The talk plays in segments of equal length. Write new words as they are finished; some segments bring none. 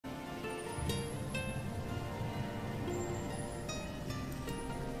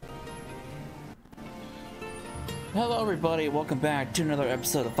Hello everybody, welcome back to another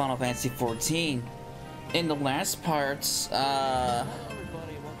episode of Final Fantasy XIV. In the last parts,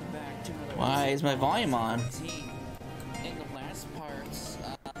 why is my volume on? In the last parts,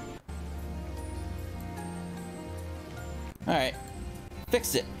 alright,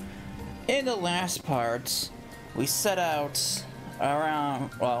 fixed it. In the last parts, we set out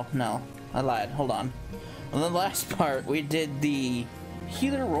around, well, no, I lied, hold on. In the last part, we did the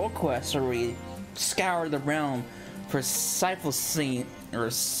healer role quest where we scoured the realm for Cyphosine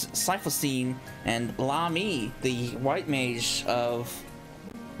and Lami, the white mage that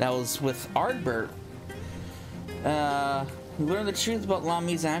was with Ardbert. We learned the truth about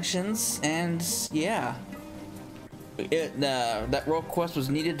Lami's actions, and yeah, that role quest was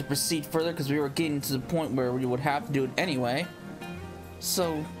needed to proceed further because we were getting to the point where we would have to do it anyway.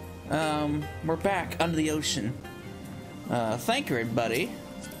 So, we're back under the ocean. Thank you, everybody.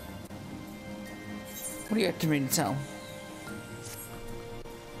 What do you have to me to tell?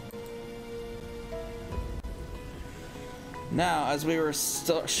 Now, as we were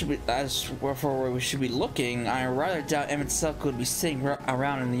for where we should be looking, I rather doubt M itself would be sitting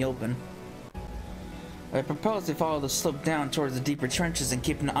around in the open. I propose we follow the slope down towards the deeper trenches and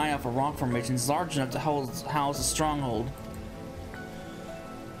keep an eye out for rock formations large enough to house a stronghold.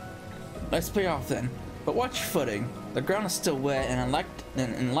 Let's pay off then, but watch your footing. The ground is still wet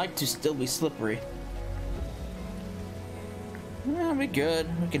and like to still be slippery. Yeah, we good.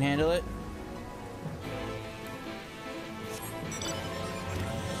 We can handle it.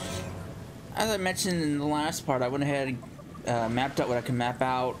 As I mentioned in the last part, I went ahead and mapped out what I can map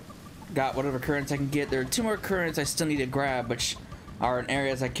out. Got whatever currents I can get. There are 2 more currents I still need to grab, which are in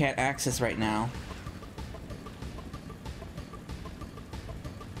areas I can't access right now.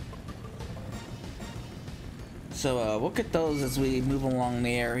 So we'll get those as we move along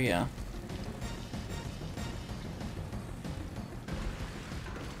the area.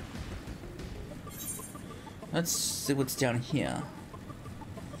 Let's see what's down here.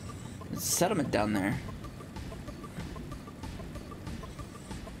 There's a settlement down there.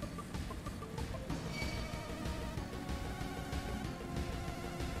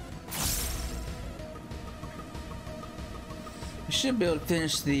 We should be able to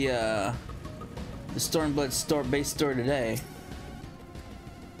finish the Stormblood base store today.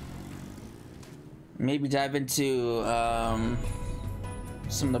 Maybe dive into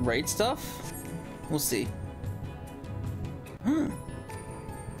some of the raid stuff. We'll see.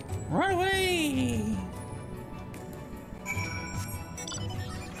 Run away!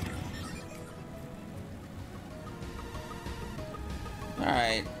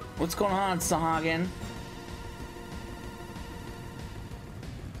 Alright, what's going on, Sahagin?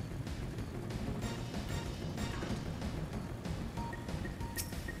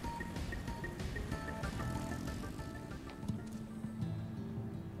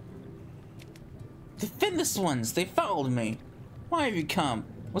 The Findus ones, they followed me. Why have you come?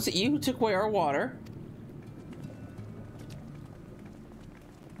 Was it you who took away our water?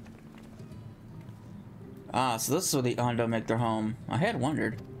 Ah, so this is where the Ondo make their home. I had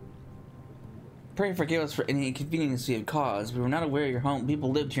wondered. Pray forgive us for any inconvenience we have caused. We were not aware your home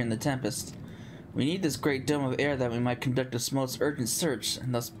people lived here in the Tempest. We need this great dome of air that we might conduct a most urgent search,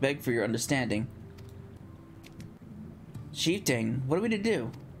 and thus beg for your understanding. Chieftain, what are we to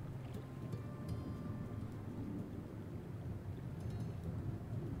do?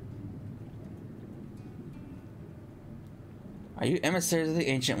 Are you emissaries of the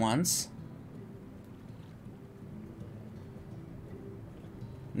Ancient Ones?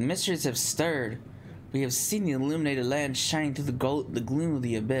 The mysteries have stirred. We have seen the illuminated land shining through the gloom of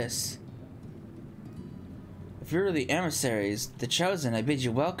the abyss. If you're the emissaries, the chosen, I bid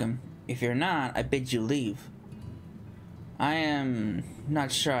you welcome. If you're not, I bid you leave. I am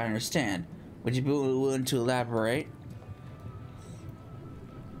not sure I understand. Would you be willing to elaborate?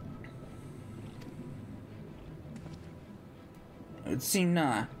 It would seem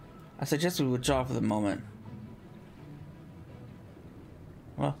not. I suggest we withdraw for the moment.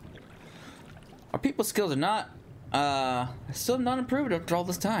 Well, our people skills are not, still not improved after all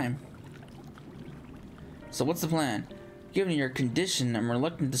this time. So what's the plan? Given your condition, I'm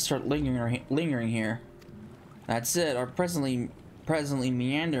reluctant to start lingering here. That's it. Our presently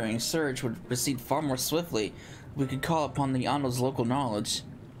meandering search would proceed far more swiftly. We could call upon the Ondo's local knowledge.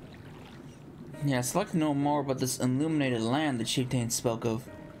 Yes, I'd like to know more about this illuminated land the chieftain spoke of.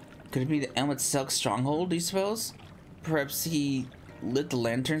 Could it be the Elmet Selk's stronghold, do you suppose? Perhaps he lit the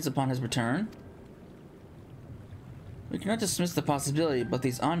lanterns upon his return? We cannot dismiss the possibility, but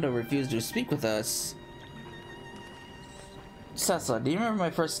these Ondo refused to speak with us. Sessa, do you remember my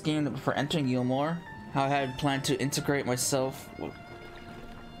first game before entering Gilmore? how I had planned to integrate myself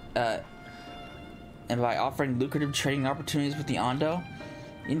and by offering lucrative trading opportunities with the Ondo.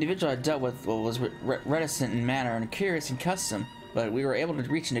 The individual I dealt with was reticent in manner and curious in custom, but we were able to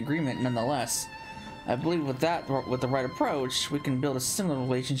reach an agreement nonetheless. I believe with the right approach, we can build a similar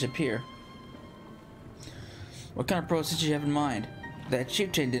relationship here. What kind of approach did you have in mind? That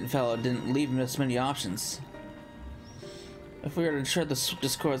chieftain didn't leave us many options. If we are to ensure the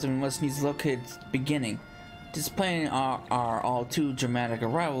discourse, then we must needs locate the beginning. Displaying our all too dramatic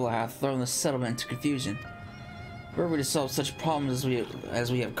arrival hath thrown the settlement into confusion. Were we to solve such problems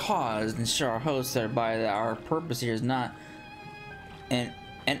as we have caused, ensure our hosts thereby that our purpose here is not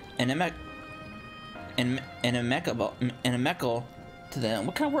inimical to them.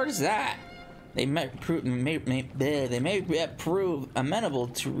 What kind of word is that? They may prove amenable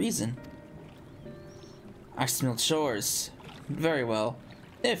to reason. I smelled shores. Very well,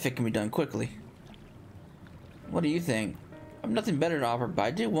 if it can be done quickly. What do you think? I have nothing better to offer, but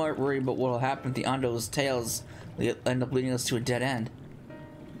I do worry about what will happen if the Ondo's tales end up leading us to a dead end.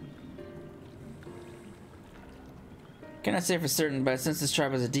 Cannot say for certain, but since this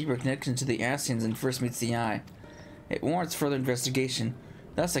tribe has a deeper connection to the Ascians than first meets the eye, it warrants further investigation.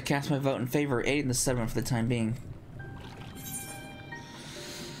 Thus, I cast my vote in favor of aiding the settlement for the time being.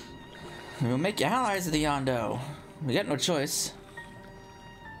 We will make you allies of the Ondo. We got no choice.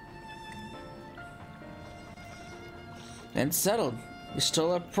 Then settled. You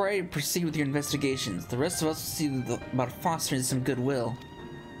stole our prey. Proceed with your investigations. The rest of us will see about fostering some goodwill.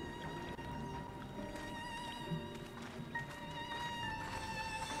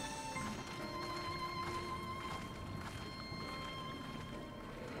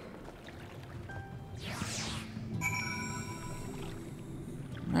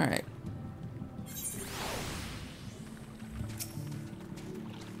 All right.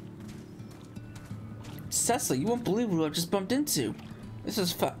 Cecily, you won't believe what I've just bumped into. This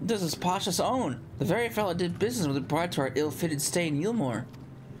is Pasha's own. The very fellow did business with prior to our ill-fitted stay in Yulmore.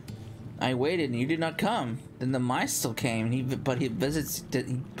 I waited and you did not come. Then the mice still came, but his visits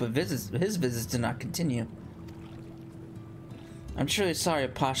did not continue. I'm truly sorry,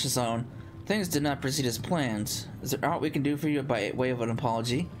 Pasha's own. Things did not proceed as planned. Is there aught we can do for you by way of an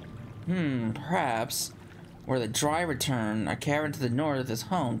apology? Perhaps. Where the dry return, our cavern to the north is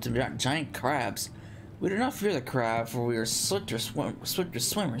home to giant crabs. We do not fear the crab, for we are swifter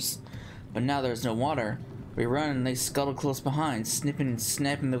swimmers. But now there is no water. We run and they scuttle close behind, snipping and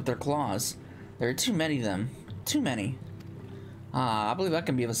snapping with their claws. There are too many of them. Too many. I believe I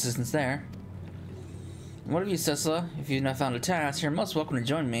can be of assistance there. What of you, Cecilla? If you've not found a task, you're most welcome to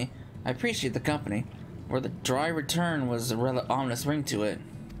join me. I appreciate the company. Where the dry return was a rather ominous ring to it.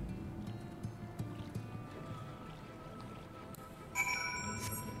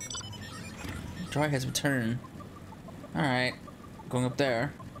 Dry has returned. Alright. Going up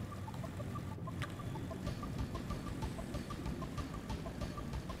there.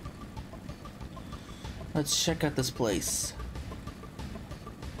 Let's check out this place.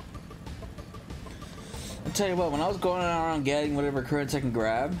 I'll tell you what, when I was going around getting whatever currents I can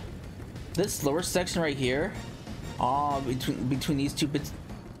grab, this lower section right here, all between these two bits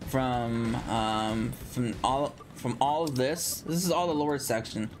from all of this is all the lower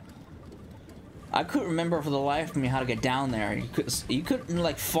section. I couldn't remember for the life of me how to get down there. You couldn't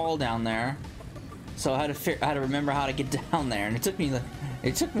like fall down there, so I had to remember how to get down there, and it took me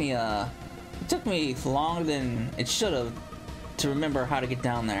longer than it should have to remember how to get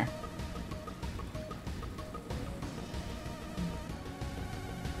down there.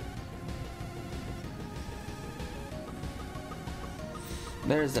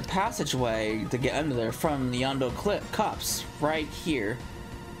 There's a passageway to get under there from the Ondo cups right here.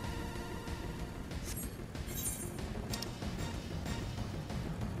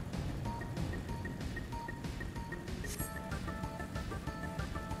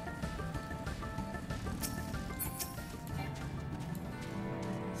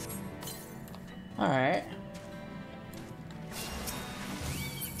 All right.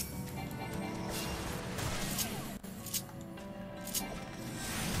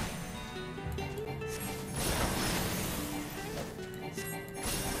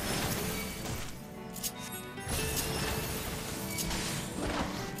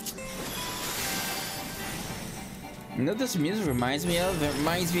 You know what this music reminds me of? It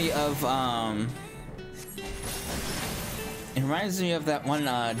reminds me of that one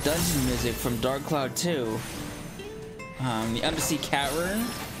dungeon music from Dark Cloud 2. The Embassy Cavern?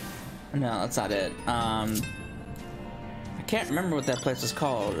 No, that's not it. I can't remember what that place was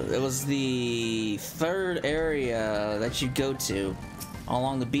called. It was the third area that you go to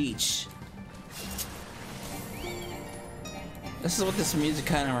along the beach. This is what this music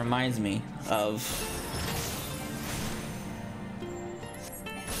kind of reminds me of.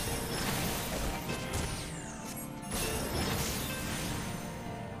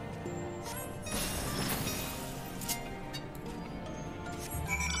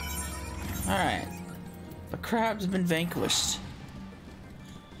 Alright. The crab's been vanquished.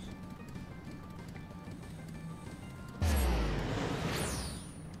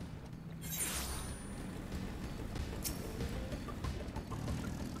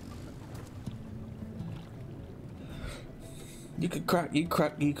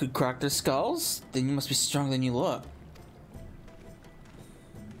 You could crack their skulls? Then you must be stronger than you look.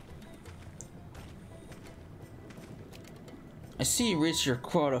 I see you reached your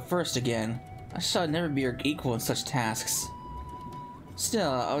quota first again. I shall never be your equal in such tasks.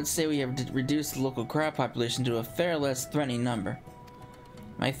 Still, I would say we have reduced the local crab population to a far less threatening number.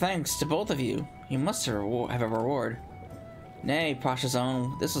 My thanks to both of you. You must have a reward. Nay, Pasha's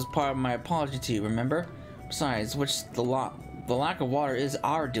own, this was part of my apology to you, remember? Besides, the lack of water is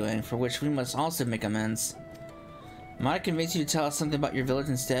our doing, for which we must also make amends. Might I convince you to tell us something about your village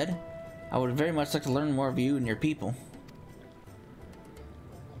instead? I would very much like to learn more of you and your people.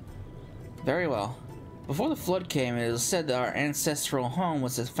 Very well. Before the flood came, it was said that our ancestral home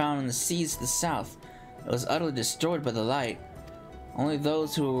was found in the seas to the south. It was utterly destroyed by the light. Only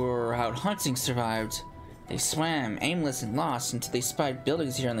those who were out hunting survived. They swam, aimless and lost, until they spied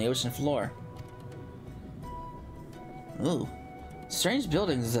buildings here on the ocean floor. Ooh. Strange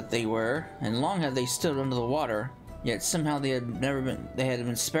buildings that they were, and long had they stood under the water, yet somehow they had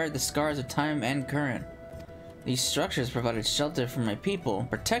been spared the scars of time and current. These structures provided shelter for my people,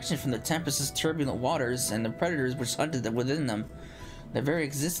 protection from the Tempest's turbulent waters and the predators which hunted within them. Their very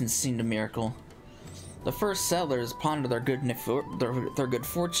existence seemed a miracle. The first settlers pondered their good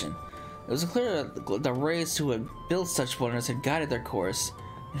fortune. It was clear that the race who had built such wonders had guided their course,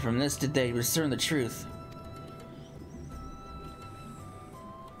 and from this did they discern the truth.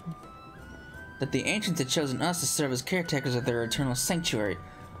 That the ancients had chosen us to serve as caretakers of their eternal sanctuary,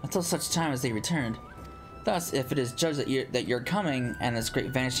 until such time as they returned. Thus, if it is judged that your coming and this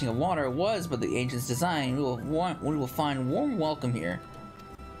great vanishing of water was but the ancients' design, we will find warm welcome here.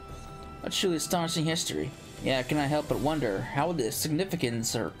 A truly astonishing history. Yeah, I cannot help but wonder how the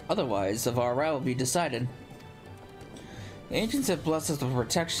significance or otherwise of our arrival be decided. The ancients have blessed us with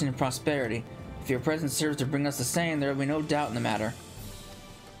protection and prosperity. If your presence serves to bring us the same, there will be no doubt in the matter.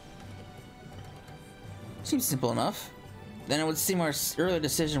 Seems simple enough. Then it would seem our earlier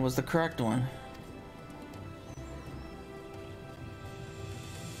decision was the correct one.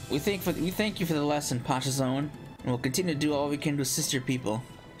 We thank you for the lesson, Pasha's own, and will continue to do all we can to assist your people.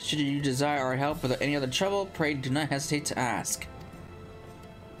 Should you desire our help or any other trouble, pray do not hesitate to ask.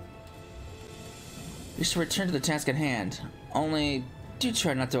 You should return to the task at hand. Only, do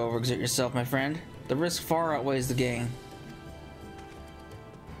try not to overexert yourself, my friend. The risk far outweighs the gain.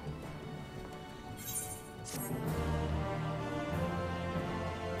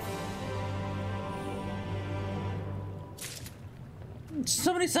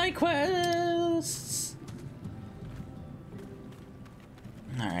 So many side quests!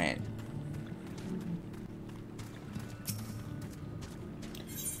 Alright.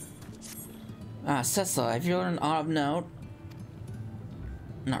 Cecil, have you learned an odd note?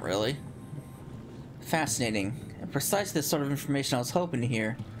 Not really. Fascinating. And precisely the sort of information I was hoping to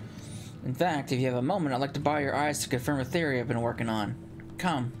hear. In fact, if you have a moment, I'd like to borrow your eyes to confirm a theory I've been working on.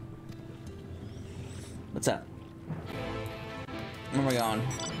 Come. What's up? Where am I going?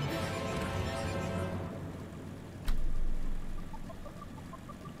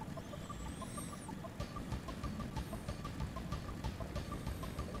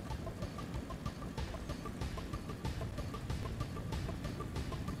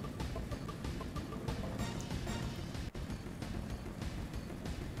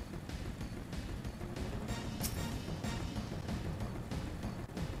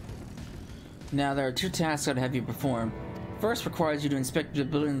 Now, there are two tasks I'd have you perform. First requires you to inspect the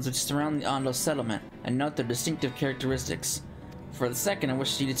buildings which surround the Ondo settlement and note their distinctive characteristics. For the second, I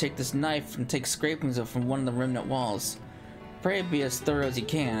wish you to take this knife and take scrapings from one of the remnant walls. Pray be as thorough as you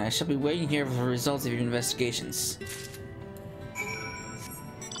can. I shall be waiting here for the results of your investigations.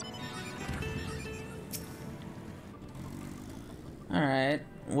 Alright,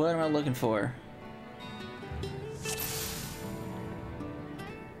 what am I looking for?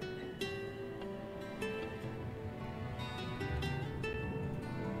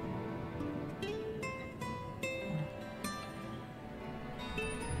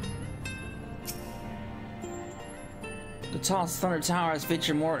 The tall Thunder Towers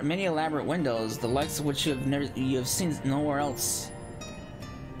feature many elaborate windows, the likes of which you have seen nowhere else.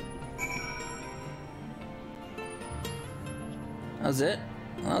 That was it?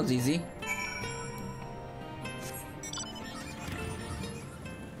 Well, that was easy.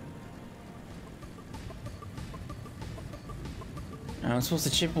 I'm supposed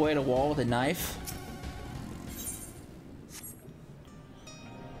to chip away at a wall with a knife.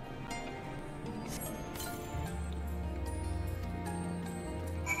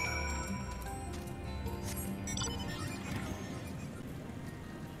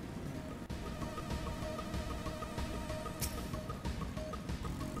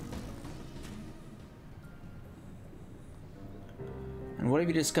 And what have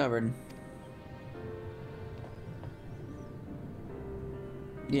you discovered?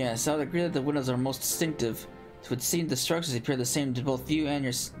 Yes, I would agree that the windows are most distinctive. It would seem the structures appear the same to both you and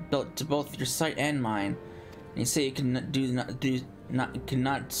your sight and mine. And you say you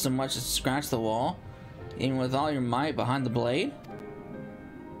cannot so much as scratch the wall, even with all your might behind the blade.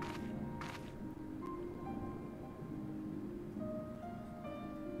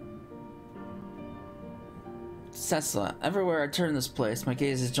 Cecil, everywhere I turn in this place, my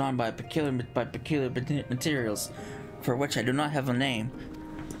gaze is drawn by peculiar materials, for which I do not have a name.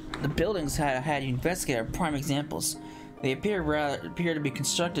 The buildings I had you investigate are prime examples. They appear to be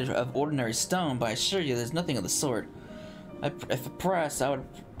constructed of ordinary stone, but I assure you there's nothing of the sort. If pressed, I would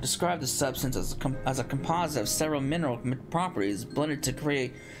describe the substance as a composite of several mineral properties blended to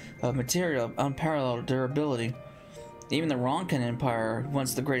create a material of unparalleled durability. Even the Ronkan Empire,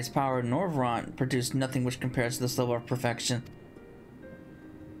 once the greatest power in Norvrant, produced nothing which compares to this level of perfection.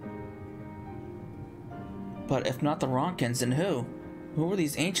 But if not the Ronkans, then who? Who were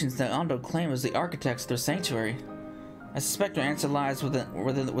these ancients that Ondo claimed as the architects of their sanctuary? I suspect our answer lies with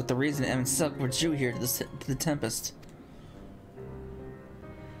the reason Evan Silk withdrew here to the Tempest.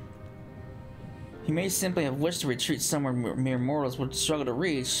 He may simply have wished to retreat somewhere mere mortals would struggle to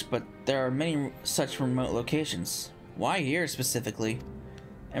reach, but there are many such remote locations. Why here specifically?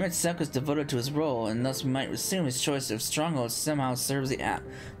 Emmett Silk is devoted to his role, and thus we might assume his choice of strongholds somehow serves the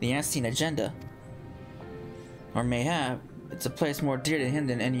Astine agenda. Or mayhap, it's a place more dear to him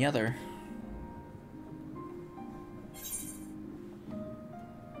than any other.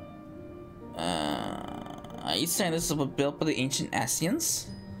 Are you saying this was built by the ancient Asians?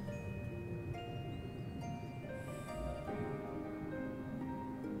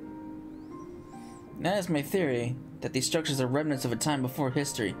 That is my theory, that these structures are remnants of a time before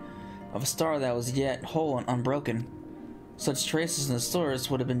history, of a star that was yet whole and unbroken. Such traces in the source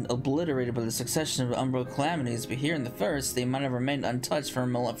would have been obliterated by the succession of unbroken calamities, but here in the first, they might have remained untouched for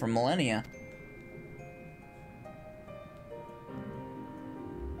millennia.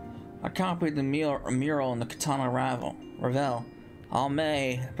 I copied the mural in the Katana Ravel.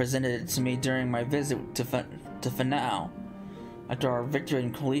 Almay presented it to me during my visit to Fanao, after our victory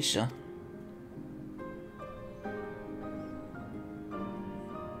in Kalisha.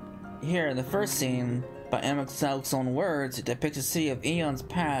 Here, in the first scene, by Emmett Silk's own words, it depicts a city of eons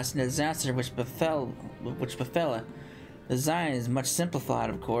past and a disaster which befell it. The design is much simplified,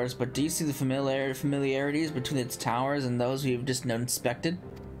 of course, but do you see the familiarities between its towers and those we've just inspected?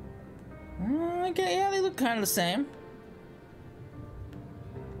 Okay, yeah, they look kind of the same.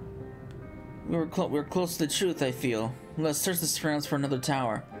 We're close to the truth, I feel. Let's search the surrounds for another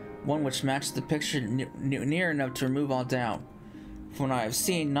tower, one which matches the picture near enough to remove all doubt. From what I have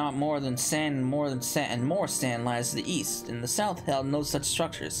seen, not more than sand and more sand lies to the east, and the south held no such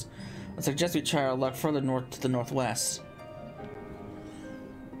structures. I suggest we try our luck further north to the northwest.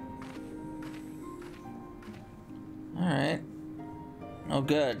 Alright. Oh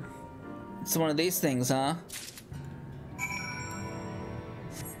good. It's one of these things, huh?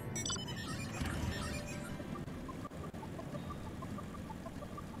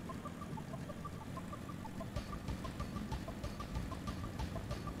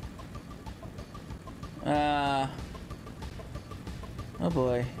 Oh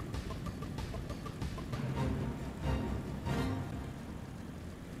boy.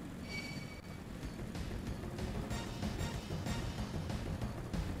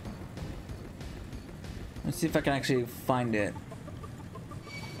 Let's see if I can actually find it.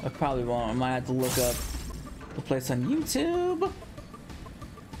 I probably won't. I might have to look up the place on YouTube.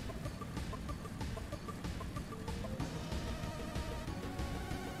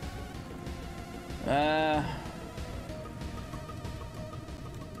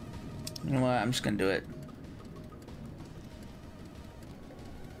 You know what? I'm just gonna do it.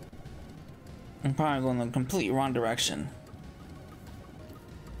 I'm probably going in the complete wrong direction.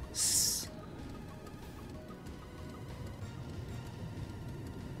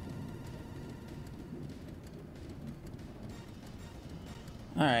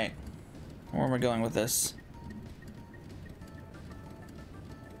 Alright. Where am I going with this?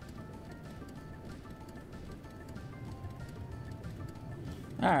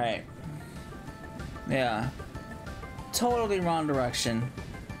 Alright. Yeah. Totally wrong direction.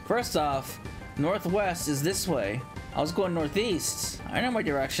 First off, northwest is this way. I was going northeast. I know my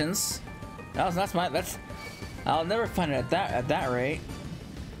directions. That's I'll never find it at that rate.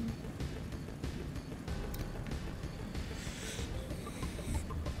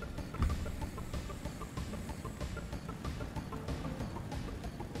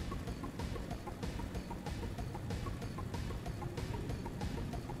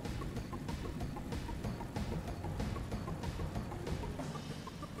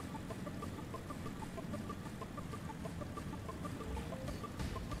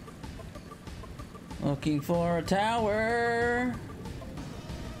 Looking for a tower.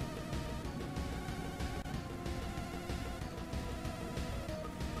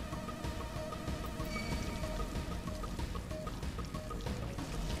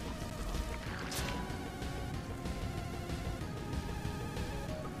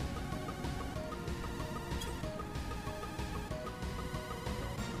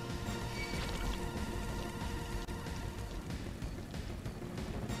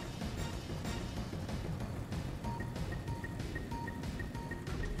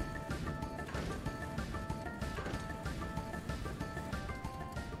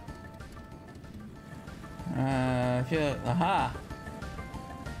 Aha.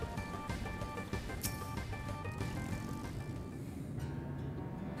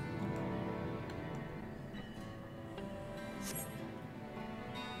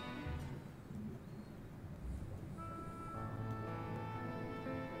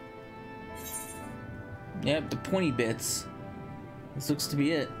 Yep, the pointy bits. This looks to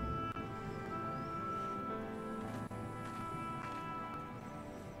be it.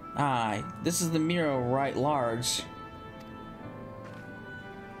 Ah, this is the mirror right large.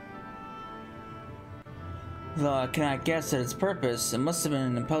 Though I cannot guess at its purpose, it must have been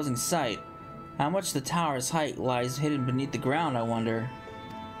an imposing sight. How much the tower's height lies hidden beneath the ground, I wonder.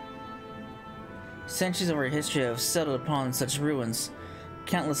 Centuries of our history have settled upon such ruins.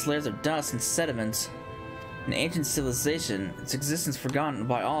 Countless layers of dust and sediment. An ancient civilization, its existence forgotten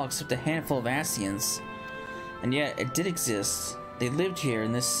by all except a handful of Asians. And yet, it did exist. They lived here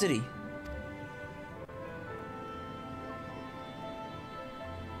in this city.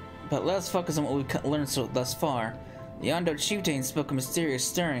 But let us focus on what we've learned thus far. The Ondo chieftain spoke a mysterious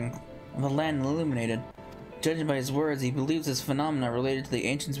stirring of the land illuminated. Judging by his words, he believes this phenomena related to the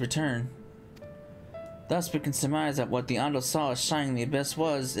ancients' return. Thus, we can surmise that what the Ondo saw shining in the abyss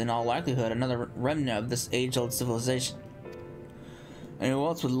was, in all likelihood, another remnant of this age-old civilization. And who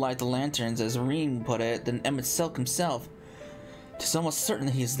else would light the lanterns, as Reen put it, than Emmett Silk himself? It's almost certain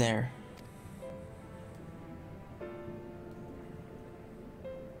that he's there.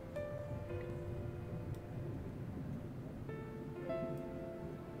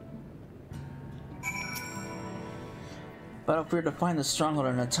 But if we were to find the stronghold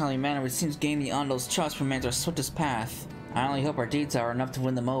in a timely manner, it seems gaining the Ondo's trust remains our swiftest path. I only hope our deeds are enough to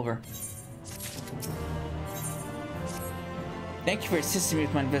win them over. Thank you for assisting me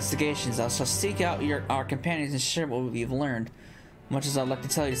with my investigations. I shall seek out our companions and share what we've learned. Much as I'd like to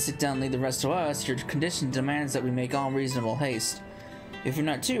tell you to sit down and leave the rest to us, your condition demands that we make all reasonable haste. If you're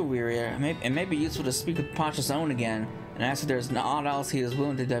not too weary, it may be useful to speak with Pacha's own again, and ask if there's aught else he is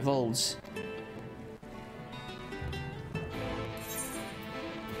willing to divulge.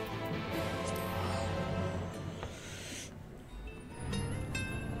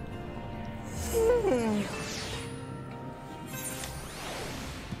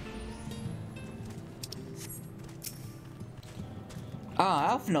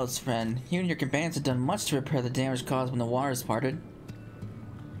 Ah, Alpha Note's friend. You and your companions have done much to repair the damage caused when the waters parted.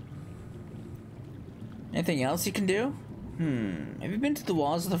 Anything else you can do? Have you been to the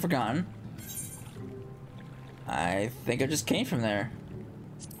Walls of the Forgotten? I think I just came from there.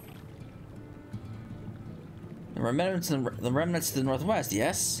 The remnants to the northwest,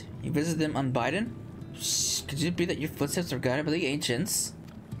 yes? You visited them unbidden? Could it be that your footsteps are guided by the ancients?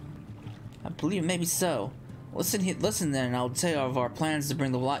 I believe maybe so. Listen then, and I'll tell you of our plans to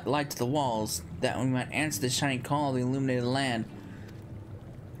bring the light to the walls, that we might answer the shining call of the illuminated land.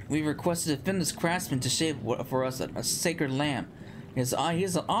 We've requested a Finless craftsman to shape for us a sacred lamp. He is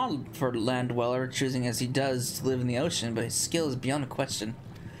an odd for a land dweller, choosing as he does to live in the ocean, but his skill is beyond a question.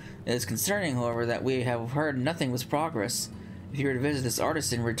 It is concerning, however, that we have heard nothing was progress. If you were to visit this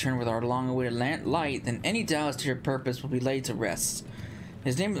artisan and return with our long-awaited light, then any doubts to your purpose will be laid to rest.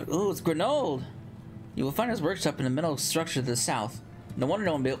 His name is... Oh, it's Grenold! You will find his workshop in the middle structure to the south. No wonder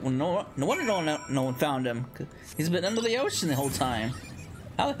no one found him. He's been under the ocean the whole time.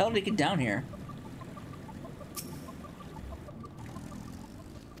 How the hell did he get down here?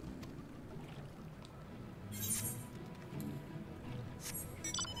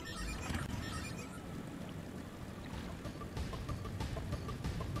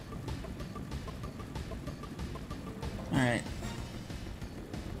 Alright.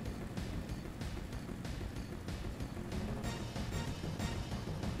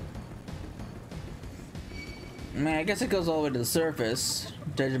 Man, I guess it goes all the way to the surface,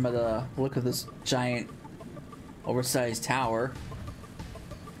 judging by the look of this giant, oversized tower.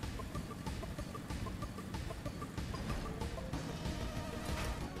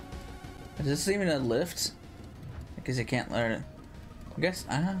 Is this even a lift? I guess I can't learn it. I guess,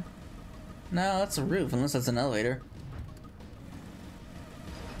 no, that's a roof, unless that's an elevator.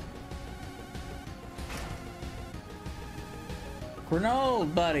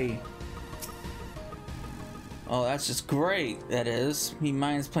 Grenade, buddy! Oh, that's just great, that is. Me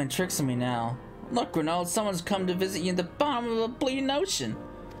mind's playing tricks on me now. Look, Grenade, someone's come to visit you in the bottom of the bleeding ocean.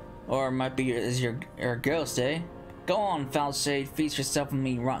 Or it might be your ghost, eh? Go on, foul shade, feast yourself on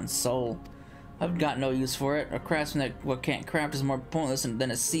me, rotten soul. I've got no use for it. A craftsman that what can't craft is more pointless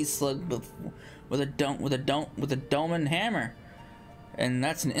than a sea slug with a dome and hammer. And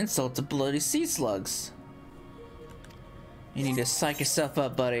that's an insult to bloody sea slugs. You need to psych yourself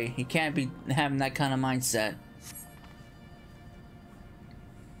up, buddy. You can't be having that kind of mindset.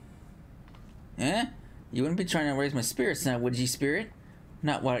 Eh? You wouldn't be trying to raise my spirits now, would you, spirit?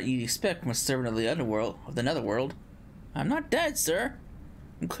 Not what you'd expect from a servant of the underworld, of the netherworld. I'm not dead, sir.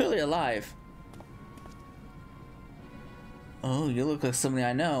 I'm clearly alive. Oh, you look like somebody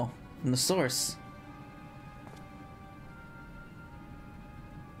I know from the source.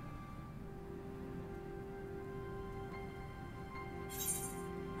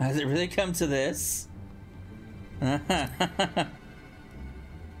 Has it really come to this?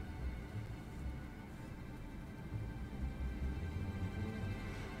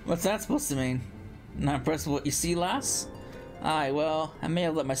 What's that supposed to mean? Not impressed with what you see, lass? Aye, well, I may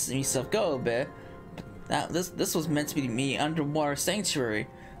have let myself go a bit. But this was meant to be me underwater sanctuary,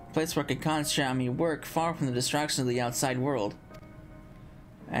 a place where I could concentrate on my work, far from the distractions of the outside world.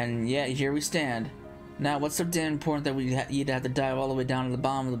 And yet, here we stand. Now, what's so damn important that you'd have to dive all the way down to the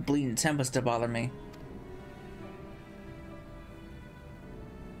bottom of the bleeding Tempest to bother me?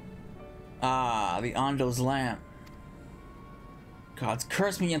 Ah, the Ondo's lamp. God's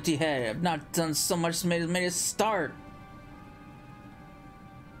curse me, empty head. I've not done so much as made a start.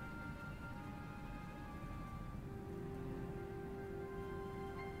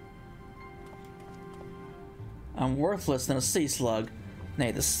 I'm worthless than a sea slug.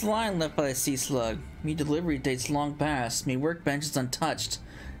 Nay, the slime left by the sea slug. Me delivery dates long past. Me workbench is untouched.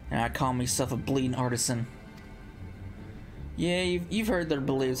 And I call myself a bleeding artisan. Yeah, you've heard their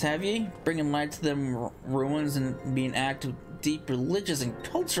beliefs, have ye? Bringing light to them ruins and being act of deep religious and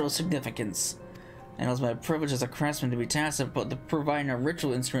cultural significance. And it was my privilege as a craftsman to be tasked with providing a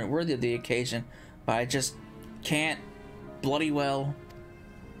ritual instrument worthy of the occasion. But I just can't bloody well.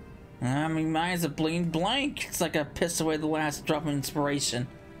 I mean, mine's a bleeding blank. It's like I pissed away the last drop of inspiration.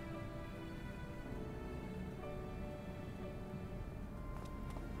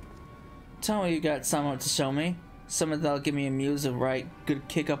 Tell me you got something to show me. Something that'll give me a muse of right good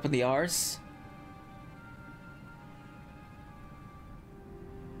kick up in the arse.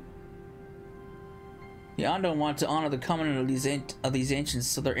 The Ondo want to honor the covenant of these ancients,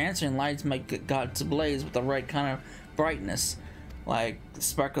 so their answering lights might get God to blaze with the right kind of brightness. Like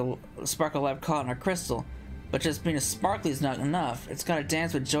sparkle I've caught in a crystal. But just being a sparkly is not enough. It's gotta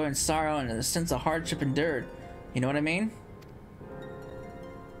dance with joy and sorrow and a sense of hardship endured. You know what I mean?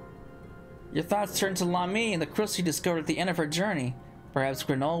 Your thoughts turn to Lamy and the crystal you discovered at the end of her journey. Perhaps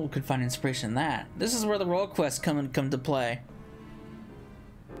Grenoble could find inspiration in that. This is where the role quests come to play.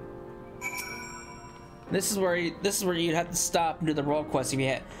 This is where you'd have to stop and do the role quests if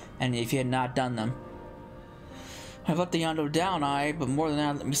you had not done them. I've let the Ondo down, but more than that,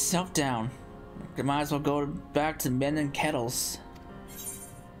 I let myself down. I might as well go back to mending kettles.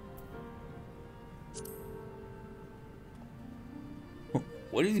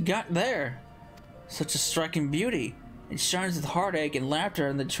 What have you got there? Such a striking beauty. It shines with heartache and laughter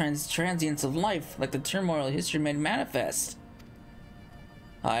and the transience of life, like the turmoil of history made manifest.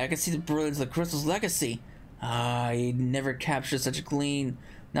 I can see the brilliance of the crystal's legacy. You'd never capture such a gleam,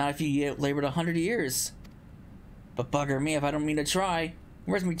 not if you labored 100 years. But bugger me if I don't mean to try.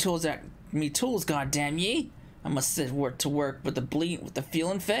 Where's me tools at? Me tools, goddamn ye! I must sit to work with the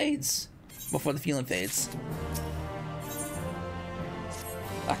feeling fades. Before the feeling fades.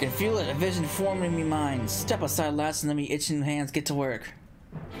 I can feel it, a vision forming in my mind. Step aside, lass, and let me itching hands get to work.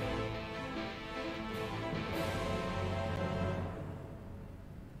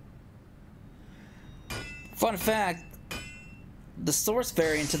 Fun fact, the source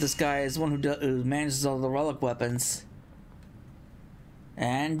variant to this guy is one who manages all the relic weapons.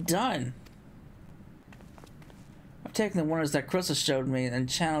 And done. I've taken the wonders that Crystal showed me and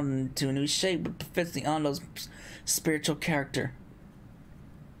channeled into a new shape that befits the Ondo's spiritual character.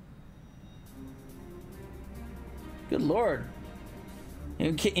 Good lord.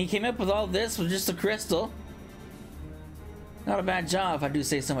 He came up with all this with just a crystal. Not a bad job, if I do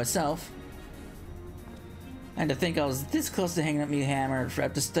say so myself. And to think I was this close to hanging up me hammer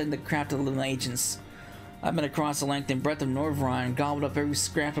after studying the craft of living agents. I've been across the length and breadth of Norvrine and gobbled up every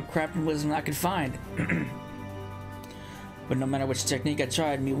scrap of craft and wisdom I could find. But no matter which technique I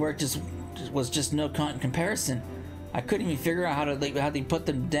tried, me work was just no comparison. I couldn't even figure out how they put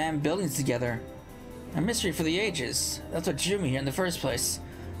the damn buildings together. A mystery for the ages. That's what drew me here in the first place.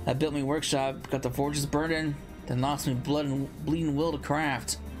 I built me workshop, got the forges burned in, then lost me blood and bleeding will to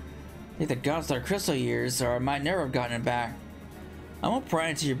craft. I think the gods are crystal years, or I might never have gotten it back. I won't pry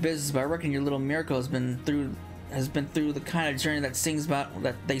into your business, but I reckon your little miracle has been through the kind of journey that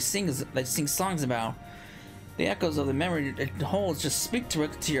they sing songs about. The echoes of the memory it holds just speak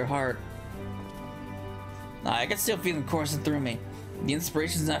direct to your heart. I can still feel them coursing through me. The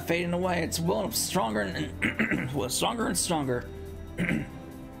inspiration's not fading away. It's welling up stronger and well, stronger and stronger.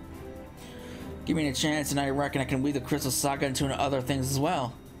 Give me a chance, and I reckon I can weave the Crystal Saga into other things as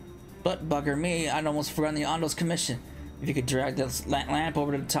well. But bugger me, I'd almost forgotten the Ondo's commission. If you could drag this lamp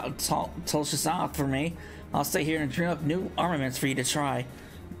over to Tulshasauth for me, I'll stay here and dream up new armaments for you to try.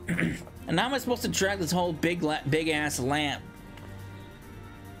 And how am I supposed to drag this whole big ass lamp?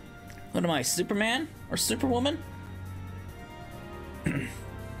 What am I, Superman or Superwoman?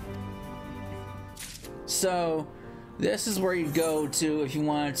 So this is where you go to if you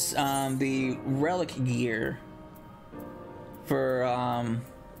want the relic gear for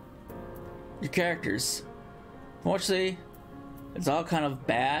your characters. Fortunately, it's all kind of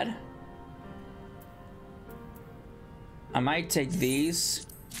bad. I might take these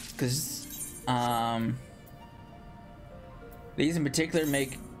because these in particular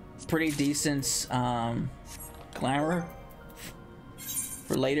make pretty decent glamour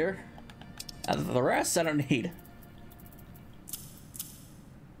for later. The rest I don't need.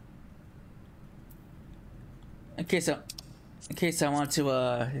 In case I want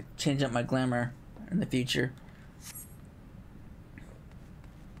to change up my glamour in the future.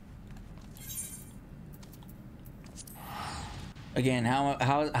 Again,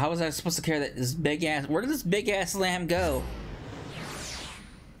 how was I supposed to carry this big ass? Where did this big ass lamb go?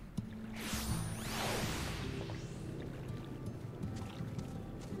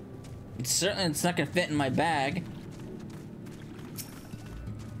 It's not gonna fit in my bag.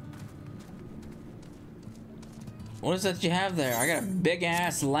 What is that you have there? I got a big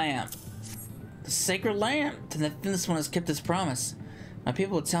ass lamp. The sacred lamp! And this one has kept its promise. My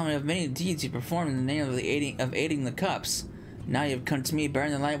people will tell me of many deeds you performed in the name of aiding the cups. Now you have come to me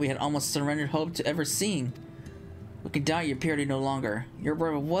bearing the light we had almost surrendered hope to ever seeing. We can doubt your purity no longer. Your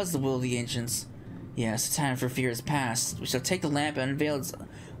word was the will of the ancients. Yes, the time for fear is past. We shall take the lamp and unveil its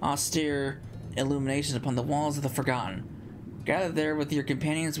austere illumination upon the walls of the Forgotten. Gather there with your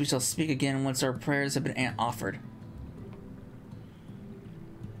companions, we shall speak again once our prayers have been offered.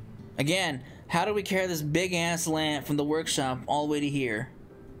 Again, how do we carry this big ass lamp from the workshop all the way to here?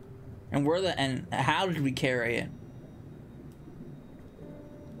 And how did we carry it?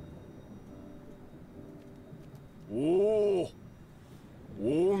 Oh,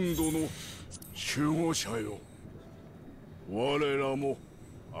 温度の守護者よ。我らも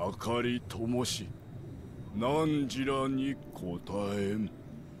明かり灯し、何時らに答えん。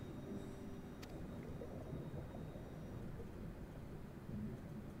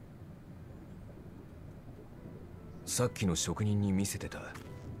さっきの職人に見せてた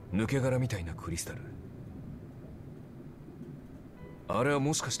抜け殻みたいなクリスタル。あれは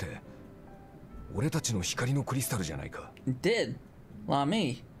もしかして俺たちの光のクリスタルじゃないか。It did. Well,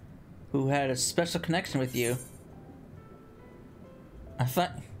 me, who had a special connection with you. I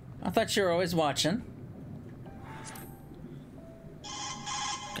thought you were always watching.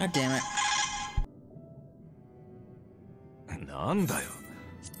 God damn it. なんだよ。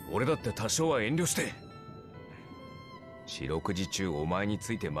俺だって多少は遠慮して。四六時中お前に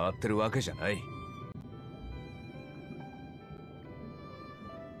ついて回ってるわけじゃない。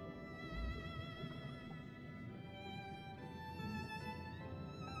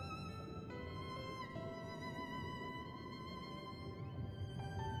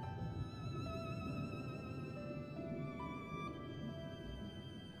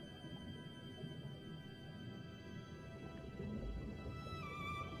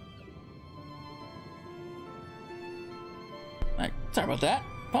Sorry about that.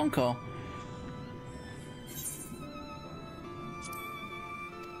 Phone call.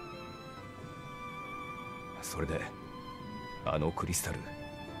 それで、あのクリスタル、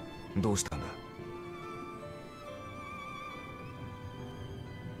どうしたんだ？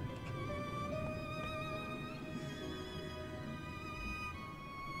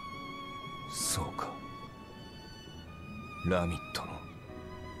そうか。ラミットの。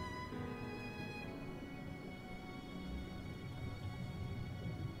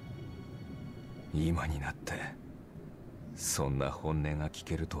今になって、そんな本音が聞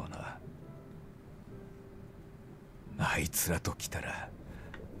けるとはな。あいつらと来たら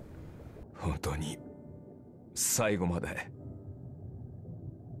本当に最後まで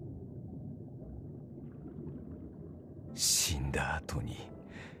死んだ後に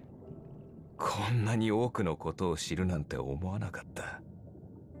こんなに多くのことを知るなんて思わなかった。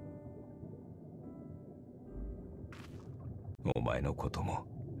お前のことも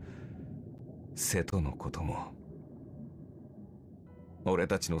瀬戸のことも俺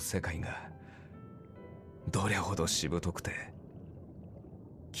たちの世界がどれほどしぶとくて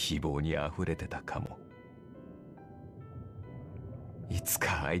希望にあふれてたかも。いつ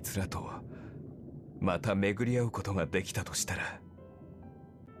かあいつらとまた巡り合うことができたとしたら、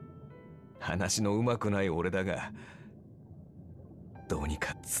話のうまくない俺だがどうに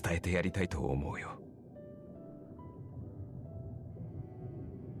か伝えてやりたいと思うよ。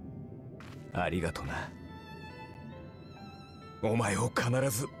ありがとな。お前を必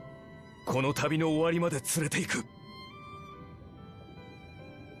ずこの旅の終わりまで連れて行く。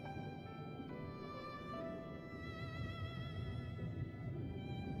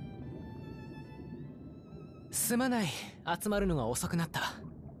すまない、集まるのが遅くなった。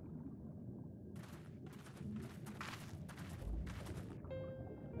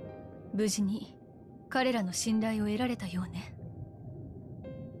無事に彼らの信頼を得られたようね。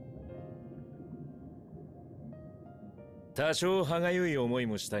多少歯がゆい思い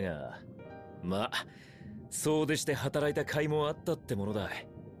もしたが、まあそうでして働いた甲斐もあったってものだ。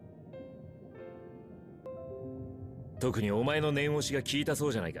特にお前の念押しが効いたそ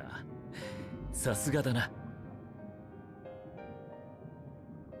うじゃないか。さすがだな。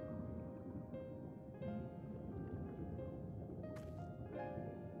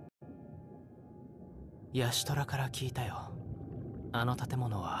ヤシトラから聞いたよ。あの建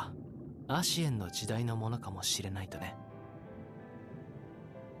物はアシエンの時代のものかもしれないとね。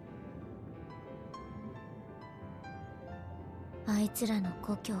あいつらの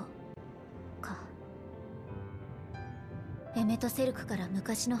故郷か。エメトセルクから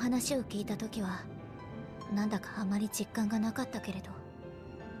昔の話を聞いたときはなんだかあまり実感がなかったけれど。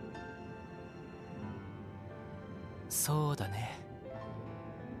そうだね。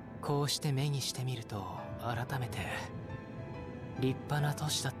こうして目にしてみると改めて立派な都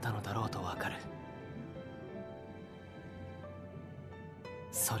市だったのだろうとわかる。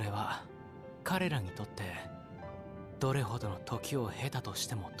それは彼らにとってどれほどの時を経たとし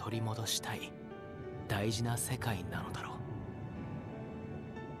ても取り戻したい大事な世界なのだろ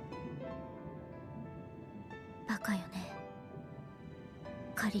う。バカよね。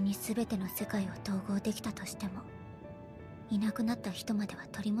仮に全ての世界を統合できたとしてもいなくなった人までは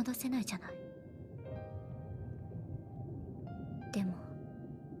取り戻せないじゃない。でも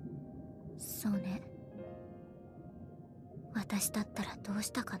そうね、私だったらどう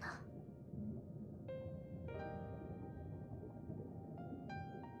したかな。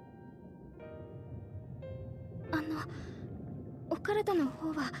お体の方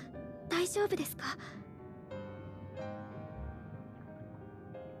は大丈夫ですか？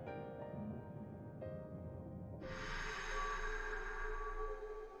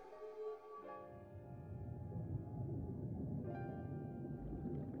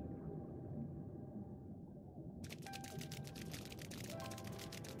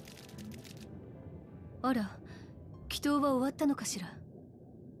あら、祈祷は終わったのかしら。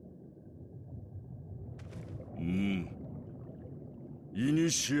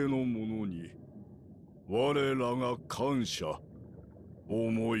古の者に我らが感謝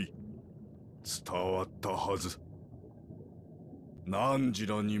思い伝わったはず。汝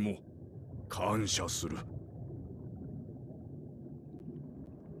らにも感謝する。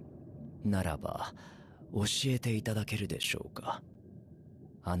ならば教えていただけるでしょうか。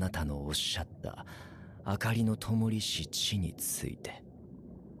あなたのおっしゃった明かりの灯りし地について。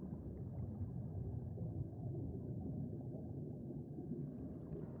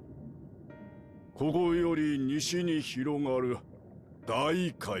ここより西に広がる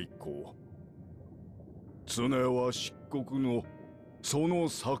大海溝。常は漆黒のその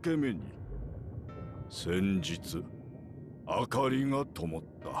裂け目に先日明かりが灯っ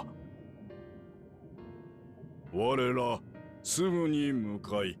た。我らすぐに向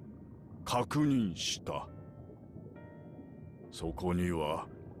かい確認した。そこには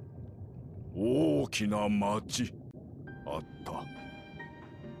大きな町あった。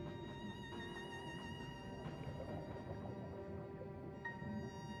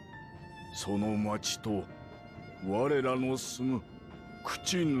その町と我らの住む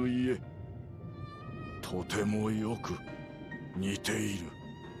口の家、とてもよく似ている。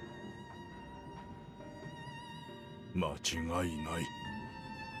間違いない。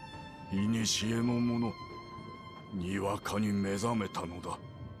古の者、にわかに目覚めたのだ。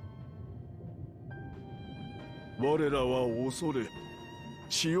我らは恐れ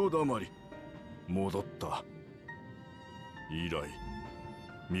血を黙り戻った。以来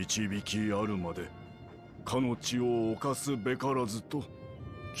導きあるまでかの血を犯すべからずと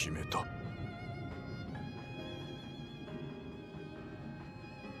決めた。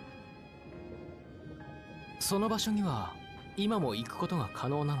その場所には今も行くことが可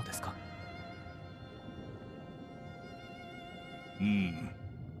能なのですか？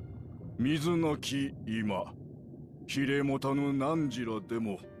水なき今、ひれもたぬ汝らで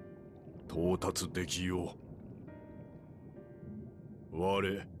も到達できよう。我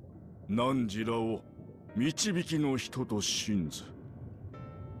汝らを導きの人と信ず。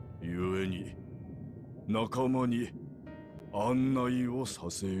故に仲間に案内をさ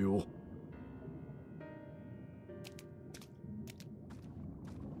せよう。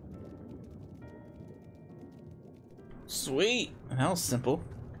Sweet. That was simple.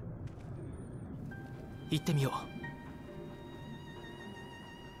 行ってみよ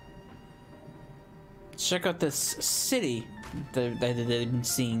う。 Check out this city that they've been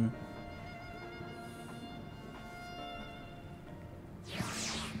seeing.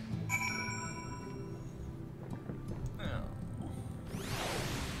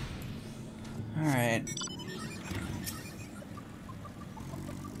 Alright.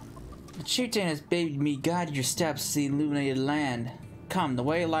 The chieftain has bade me guide your steps to the illuminated land. Come, the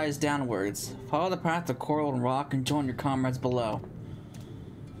way lies downwards. Follow the path of coral and rock and join your comrades below.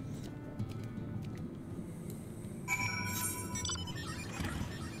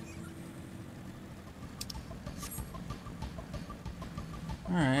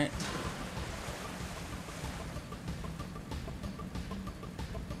 Alright.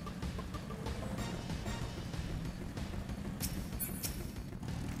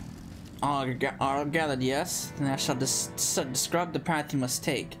 All gathered, yes. Then I shall describe the path you must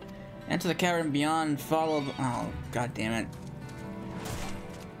take. Enter the cavern beyond and follow the— oh, god damn it.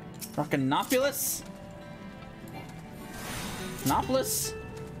 Rockinopulus? Nopolis?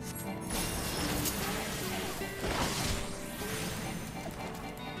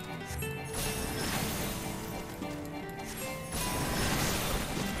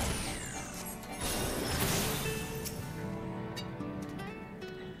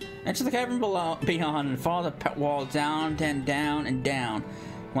 Enter the cavern beyond and follow the wall down and down and down.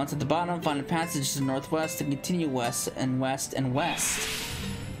 Once at the bottom, find a passage to the northwest and continue west and west and west.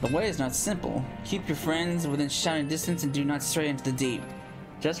 The way is not simple. Keep your friends within shouting distance and do not stray into the deep.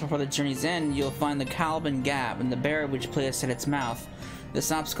 Just before the journey's end, you'll find the Caliban Gap and the barrier which placed at its mouth. This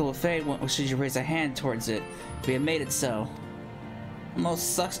obstacle will fade should you raise a hand towards it. We have made it so. A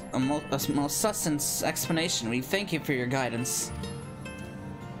most succinct explanation. We thank you for your guidance.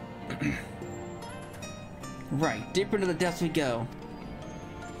 Right, deeper into the depths we go.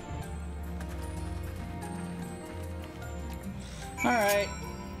 Alright.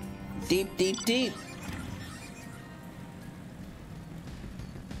 Deep, deep, deep.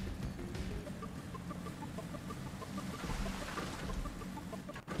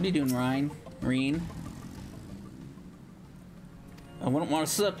 What are you doing, Reen? I wouldn't want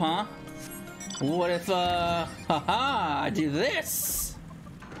to slip, huh? What if, haha, I do this?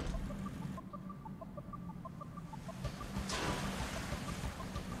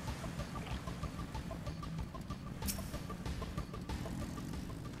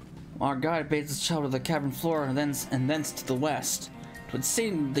 Our guide bathes us travel to the cavern floor and thence to the west. It would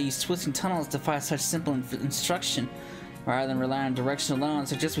seem these twisting tunnels defy such simple instruction. Rather than rely on direction alone,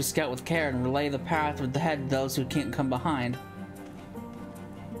 suggest we scout with care and relay the path with the head of those who can't come behind.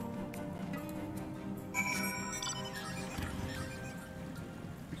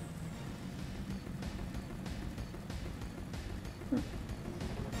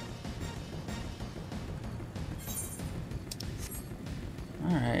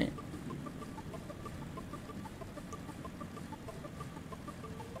 Alright.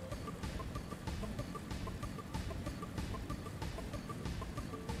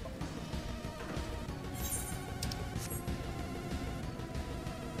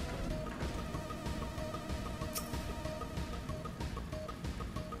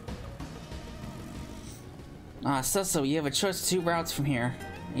 So you have a choice of 2 routes from here.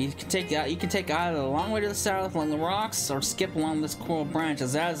 You can take either the long way to the south along the rocks, or skip along this coral branch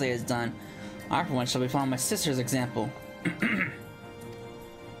as Azay has done. I for one shall be following my sister's example.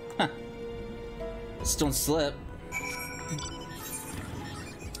 Huh. Just don't slip.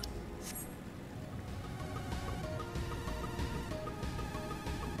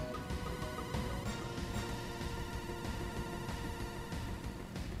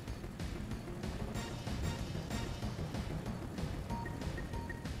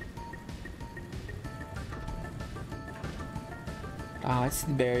 Oh, I see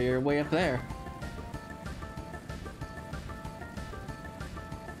the barrier way up there.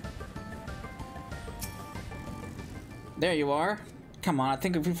 There you are. Come on, I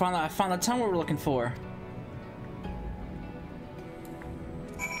think if we found I found the tunnel we were looking for.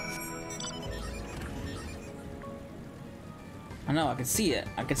 I know, I can see it.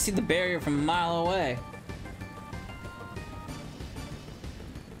 I can see the barrier from a mile away.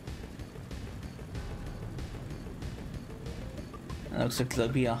 It looks like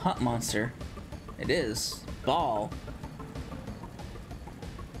there'll be a hunt monster. It is. Ball.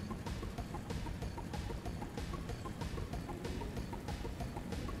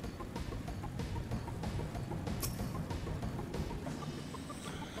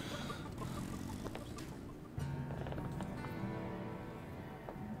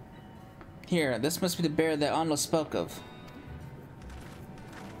 Here, this must be the bear that Ando spoke of.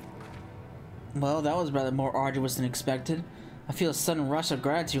 Well, that was rather more arduous than expected. I feel a sudden rush of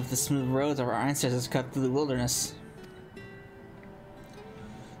gratitude for the smooth roads our ancestors cut through the wilderness.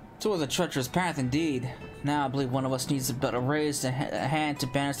 It was a treacherous path indeed. Now I believe one of us needs to raise a hand to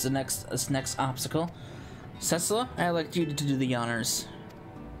banish this next obstacle. Cecila, I'd like you to do the honors.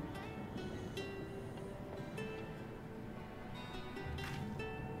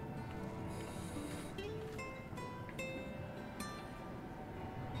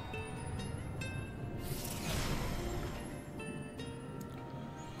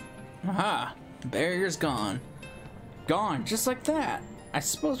 Aha! The barrier's gone. Gone, just like that. I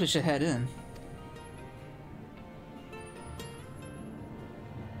suppose we should head in.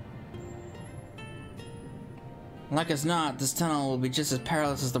 Like as not, this tunnel will be just as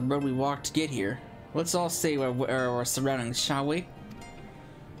perilous as the road we walked to get here. Let's all see our surroundings, shall we?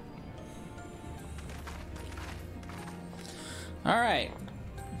 Alright.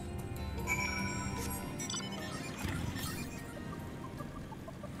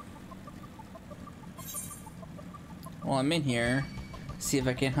 Well, I'm in here. See if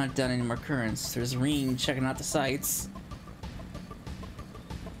I can hunt down any more currents. There's Reem checking out the sights.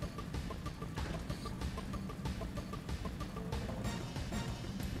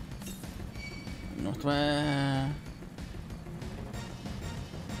 Northwest.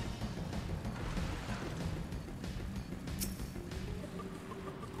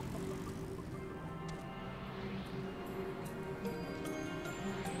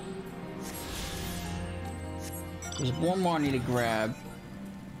 There's one more I need to grab,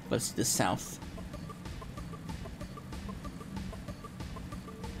 but it's to the south.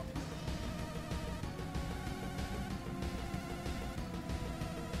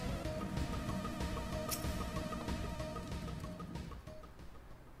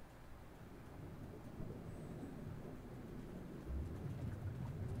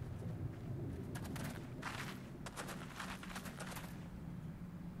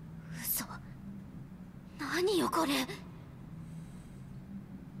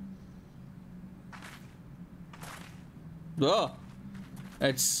 Oh,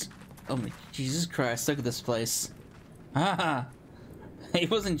 it's, oh my Jesus Christ! Look at this place. Haha, he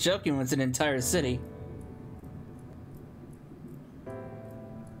wasn't joking when it's an entire city.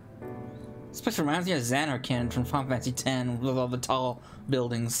 This place reminds me of Xanarkand from Final Fantasy X with all the tall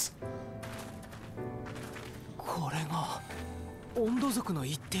buildings. これが温度族の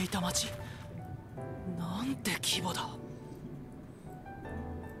言っていた町。なんて規模だ。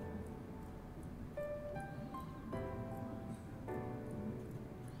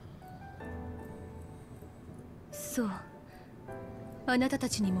そう、あなたた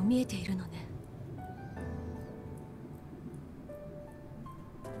ちにも見えているのね。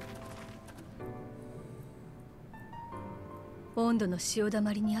温度の潮だ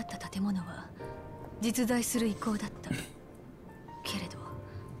まりにあった建物は実在する遺構だったけれど、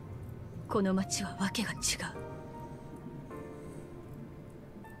この町はわけが違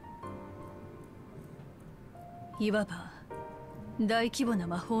う。いわば大規模な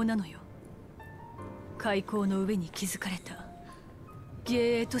魔法なのよ。海溝の上に築かれた幻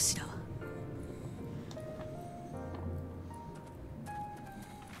影都市だわ。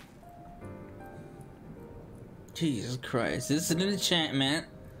Jesus Christ, this is an enchantment.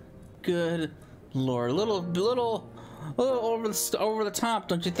 Good Lord, a little over the top,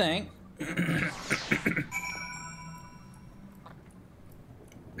 don't you think?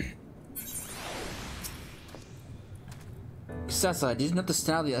 Sessa, did you note the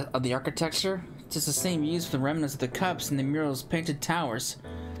style of the architecture? It's just the same used for the remnants of the cups and the murals' painted towers.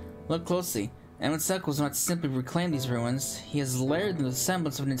 Look closely. Emensekul was not simply reclaimed these ruins. He has layered the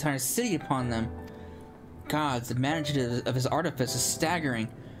semblance of an entire city upon them. Gods, the magnitude of his artifice is staggering.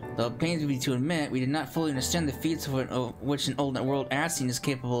 Though it pains me to admit, we did not fully understand the feats of which an old world Ascian is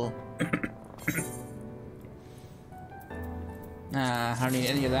capable. I don't need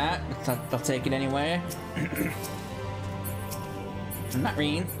any of that. I'll take it anyway. I'm not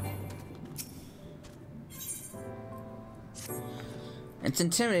reading. It's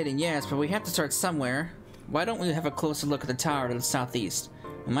intimidating, yes, but we have to start somewhere. Why don't we have a closer look at the tower to the southeast?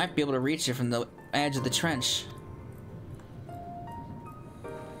 We might be able to reach it from the edge of the trench.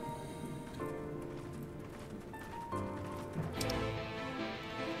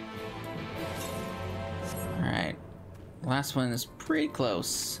 Alright. Last one is pretty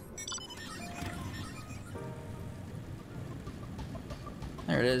close.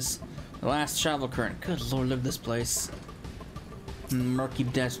 There it is. The last travel current. Good lord, look at this place. Murky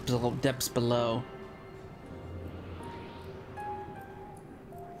depths below.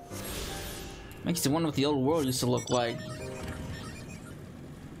 Makes you wonder what the old world used to look like.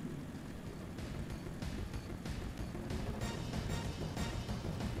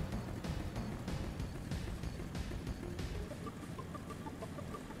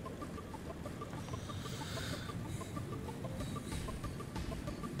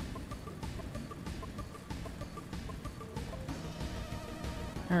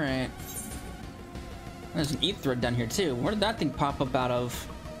 Alright. There's an ether down here too. Where did that thing pop up out of?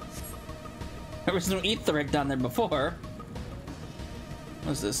 There was no ether down there before.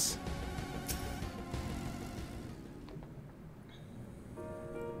 What's this?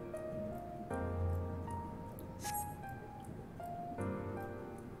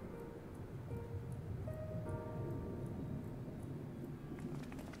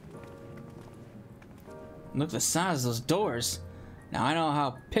 Look at the size of those doors. Now I know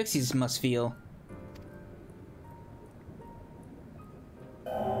how pixies must feel.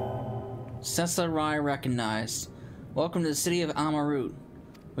 Sessa Rai recognized. Welcome to the city of Amarut.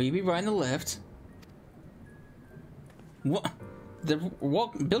 Will you be riding the lift? What? The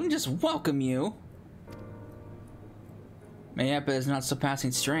building just welcome you? Mayhap is not so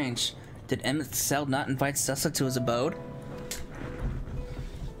passing strange. Did Emensekul not invite Sessa to his abode?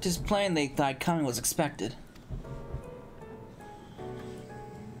 Just plain they thought coming was expected.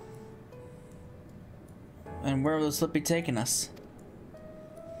 And where will this lift be taking us?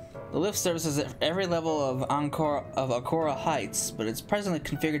 The lift services at every level of Akora Heights, but it's presently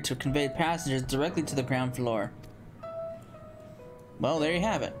configured to convey passengers directly to the ground floor. Well, there you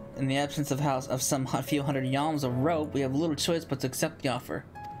have it. In the absence of some few hundred yalms of rope, we have little choice but to accept the offer.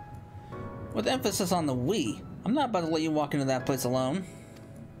 With emphasis on the we, I'm not about to let you walk into that place alone.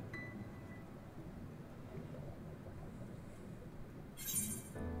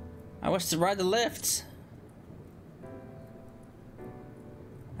 I wish to ride the lift.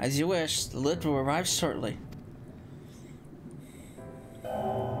 As you wish, the lift will arrive shortly.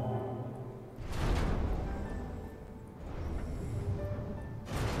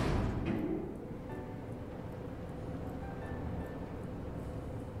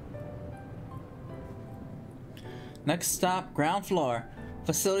 Next stop, ground floor.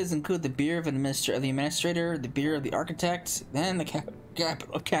 Facilities include the Bureau of the Administrator, the Bureau of the Architect, and the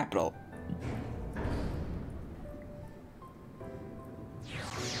Capital.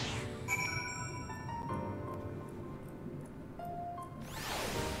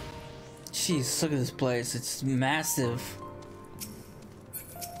 Jeez, look at this place. It's massive.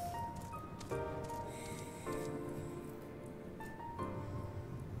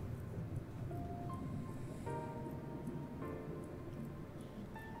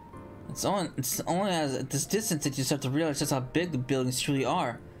 It's only at this distance that you start to realize just how big the buildings truly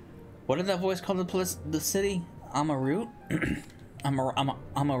are. What did that voice call the city? Amarut?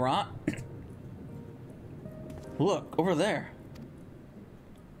 Amarat? Look, over there.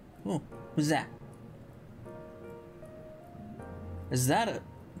 Ooh, who's that? Is that a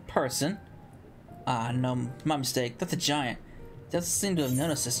person? Ah, no, my mistake. That's a giant. Doesn't seem to have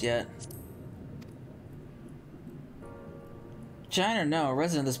noticed us yet. Giant or no, a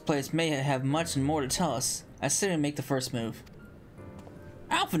resident of this place may have much more to tell us. I say we make the first move.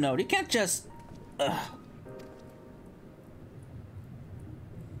 Alpha Node, you can't just... Ugh.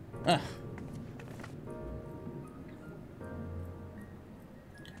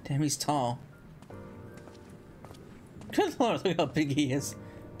 Damn, he's tall. Good lord, look how big he is.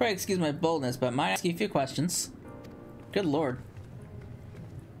 Probably excuse my boldness, but might ask you a few questions. Good lord.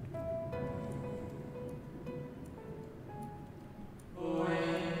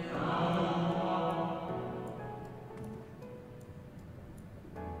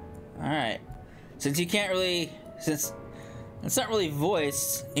 Alright. Since you can't really... Since it's not really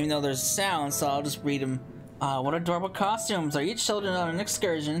voiced, even though there's sound, so I'll just read them. What adorable costumes! Are each children on an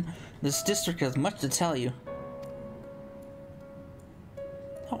excursion? This district has much to tell you.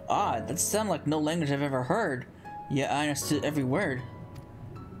 How odd. That sounded like no language I've ever heard. Yet I understood every word.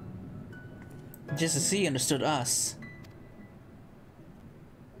 Just as he understood us.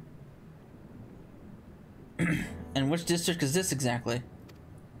 And which district is this exactly?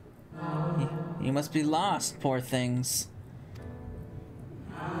 You must be lost, poor things.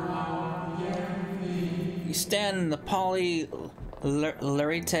 You stand in the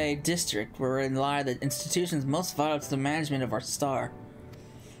Poly-Larite district, wherein lie the institutions most vital to the management of our star.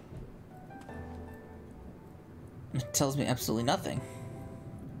 It tells me absolutely nothing.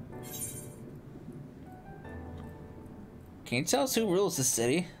 Can you tell us who rules the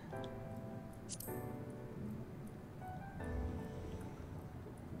city?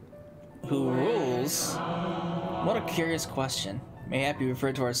 Who rules? What a curious question. Mayhap be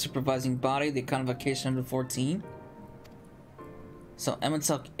referred to our supervising body, the Convocation under 14? So Emmett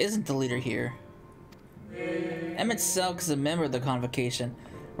Selk isn't the leader here. Emmett Selk is a member of the Convocation.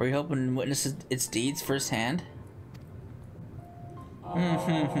 Were you hoping to witness its deeds firsthand?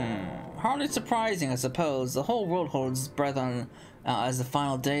 Hardly surprising, I suppose. The whole world holds its breath on as the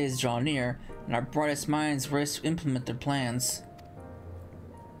final days draw near, and our brightest minds race to implement their plans.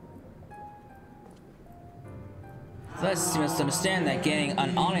 Thus, you must understand that getting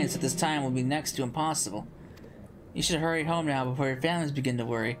an audience at this time will be next to impossible. You should hurry home now before your families begin to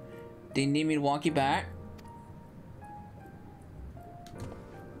worry. Do you need me to walk you back?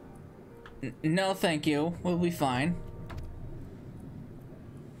 No, thank you. We'll be fine.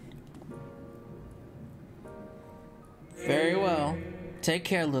 Very well. Take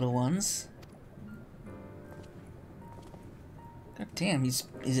care, little ones. God damn, he's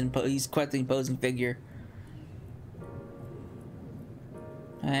quite the imposing figure.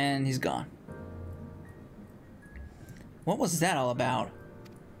 And he's gone. What was that all about?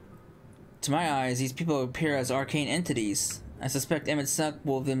 To my eyes, these people appear as arcane entities. I suspect Emmett Selk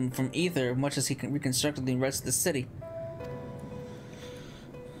wove them from ether, much as he reconstructed the rest of the city.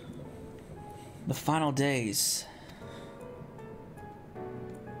 The final days.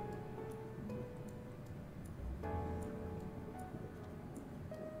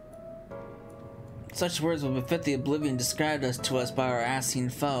 Such words will befit the oblivion described to us by our as-seen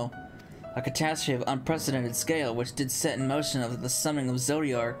foe. A catastrophe of unprecedented scale which did set in motion of the summoning of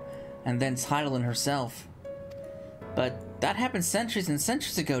Zodiark and thence Heidelin herself. But that happened centuries and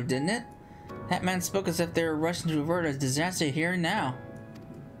centuries ago, didn't it? That man spoke as if they were rushing to avert a disaster here and now.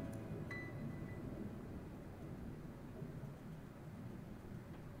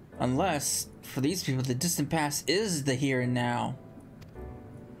 Unless, for these people, the distant past is the here and now.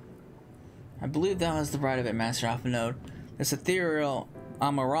 I believe that was the right of it, Master Alphanode. This ethereal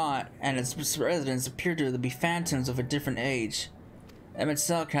Amarat and its residents appear to be phantoms of a different age. Emmett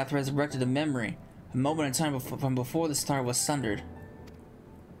Selk hath resurrected a memory, a moment in time from before the star was sundered.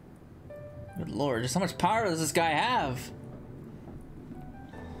 Good lord, just how much power does this guy have?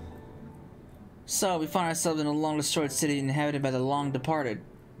 So, we find ourselves in a long-destroyed city inhabited by the long-departed.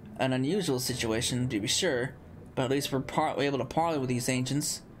 An unusual situation, to be sure, but at least we're able to parley with these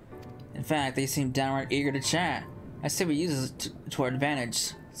ancients. In fact, they seem downright eager to chat. I say we use it to our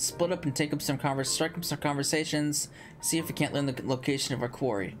advantage. Split up and strike up some conversations, see if we can't learn the location of our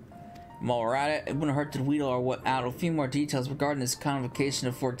quarry. And while we're at it, it wouldn't hurt to wheedle out a few more details regarding this Convocation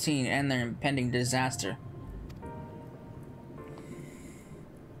of 14 and their impending disaster.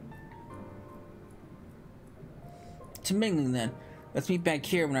 To mingling then. Let's meet back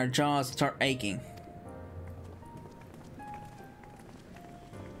here when our jaws start aching.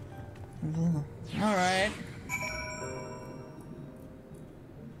 Alright.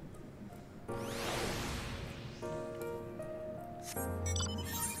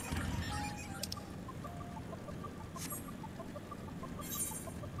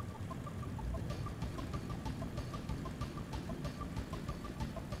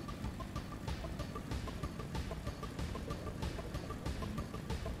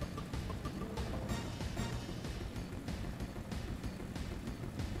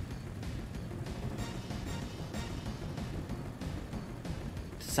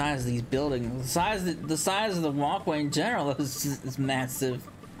 Size of these buildings, the size of the walkway in general is massive.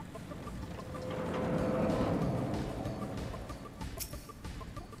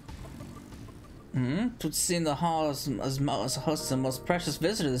 would seem the hall as hosts the most precious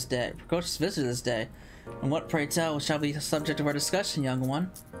visitor this day. Precocious visitor this day. And what, pray tell, shall be the subject of our discussion, young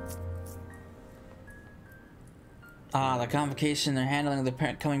one? Ah, the convocation and handling of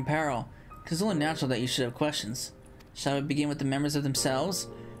the coming peril. 'Tis only natural that you should have questions. Shall we begin with the members of themselves?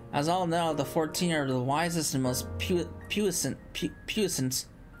 As all know, the 14 are the wisest and most puissant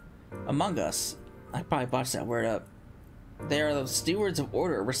among us. I probably botched that word up. They are the stewards of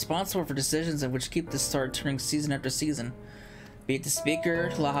order, responsible for decisions in which keep the star turning season after season. Be it the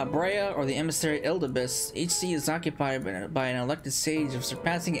speaker, La Habrea, or the emissary Ildibis, each seat is occupied by an elected sage of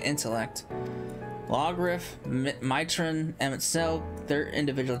surpassing intellect. Lawgriff, Mitron, and itself, their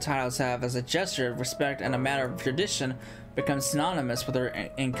individual titles have, as a gesture of respect and a matter of tradition, become synonymous with their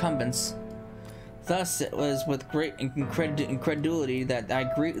incumbents. Thus, it was with great incredulity that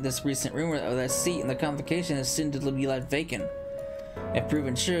I greet this recent rumor of that seat in the convocation is soon to be left vacant. If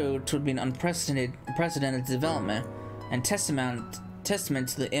proven true, it would be an unprecedented development, and testament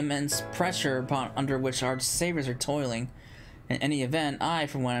to the immense pressure under which our saviors are toiling. In any event, I,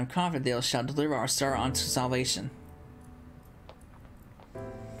 for one, am confident they shall deliver our star unto salvation.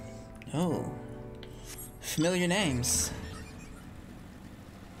 Oh. Familiar names.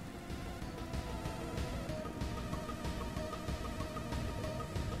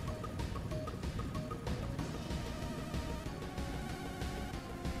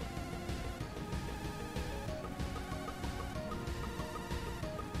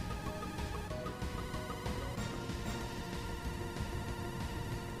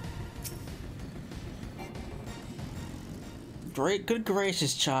 Good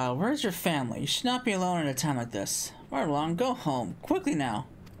gracious, child. Where's your family? You should not be alone at a time like this. Right along, go home. Quickly now.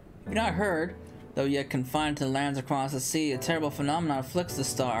 You've not heard, though yet confined to the lands across the sea, a terrible phenomenon afflicts the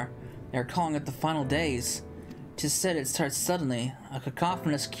star. They are calling it the final days. 'Tis said it starts suddenly, a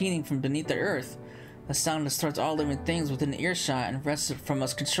cacophonous keening from beneath the earth. A sound that starts all living things within earshot and wrests from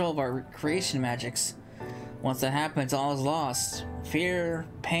us control of our creation magics. Once that happens, all is lost. Fear,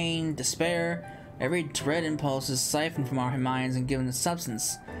 pain, despair. Every dread impulse is siphoned from our minds and given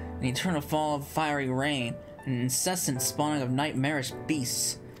substance, an eternal fall of fiery rain, an incessant spawning of nightmarish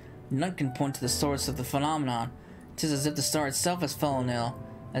beasts. None can point to the source of the phenomenon. 'Tis as if the star itself has fallen ill,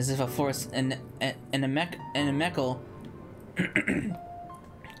 as if a force inimical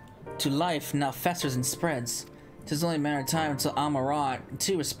to life now festers and spreads. 'Tis only a matter of time until Amarat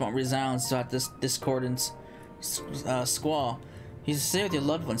too resounds throughout this discordant squall. You should stay with your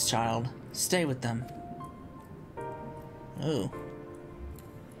loved ones, child. Stay with them. Ooh.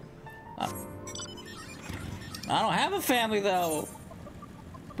 I don't have a family though,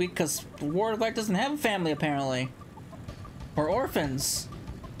 because Ward of Light doesn't have a family apparently, or orphans.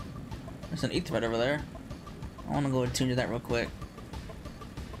 There's an Aetherite over there. I want to go attune to that real quick.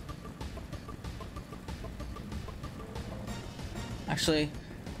 Actually,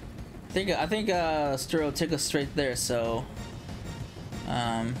 I think Stur will take us straight there. So,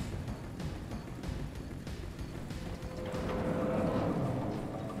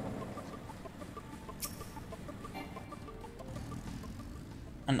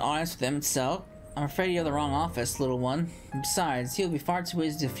 an audience with them itself? I'm afraid you have the wrong office, little one. Besides, he will be far too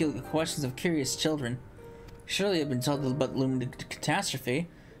busy to field the questions of curious children. Surely you have been told about the looming catastrophe.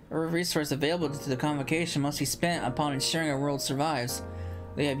 Every resource available to the convocation must be spent upon ensuring our world survives.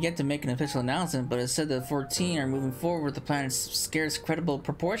 They have yet to make an official announcement, but it is said that the 14 are moving forward with the plan's scarce credible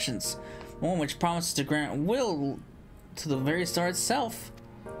proportions, one which promises to grant will to the very star itself.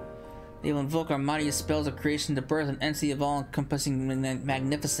 They will invoke our mightiest spells of creation to birth an entity of all-encompassing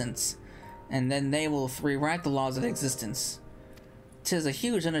magnificence, and then they will rewrite the laws of existence. 'Tis a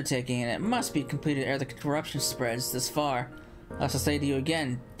huge undertaking, and it must be completed ere the corruption spreads this far. I shall say to you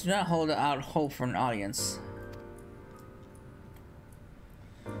again, do not hold out hope for an audience.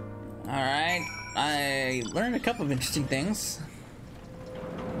 Alright, I learned a couple of interesting things.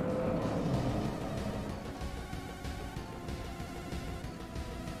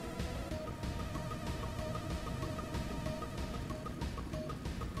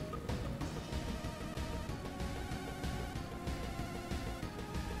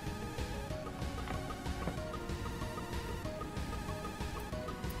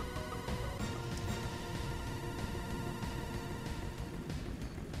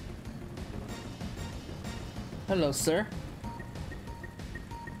 Hello, sir.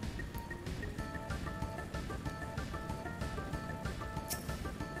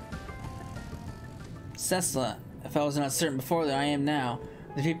 Cessla, if I was not certain before that I am now.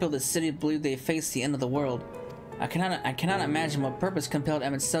 The people of the city believe they face the end of the world. I cannot imagine what purpose compelled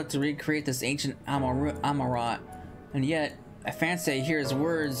Emmett Silk to recreate this ancient Amarat, and yet I fancy I hear his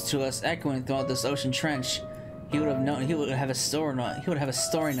words to us echoing throughout this ocean trench. He would have known. He would have a story. He would have a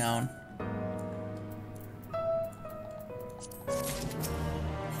story known.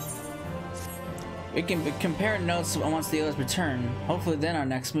 We can compare notes once the others return. Hopefully, then our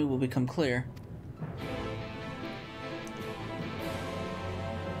next move will become clear.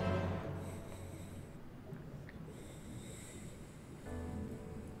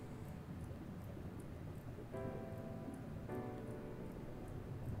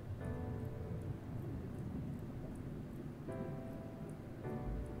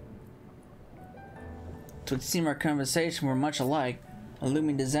 It would seem our conversation were much alike. A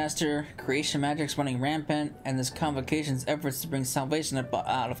looming disaster, creation magics running rampant, and this convocation's efforts to bring salvation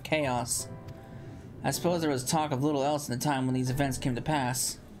out of chaos. I suppose there was talk of little else in the time when these events came to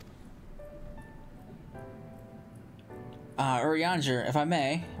pass. Urianger, if I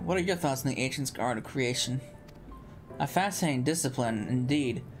may, what are your thoughts on the ancient's art of creation? A fascinating discipline,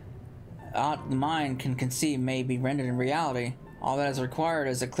 indeed. Aught the mind can conceive may be rendered in reality. All that is required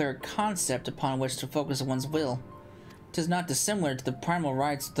is a clear concept upon which to focus one's will. 'Tis not dissimilar to the primal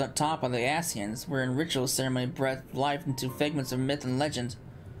rites taught by the Asians, wherein ritual ceremony breathed life into figments of myth and legend.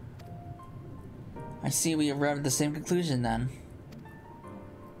 I see we arrived at the same conclusion, then.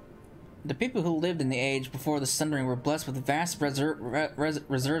 The people who lived in the age before the Sundering were blessed with vast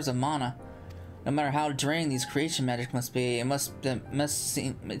reserves of mana. No matter how draining these creation magic must be,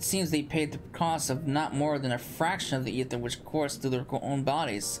 it seems they paid the cost of not more than a fraction of the ether which coursed through their own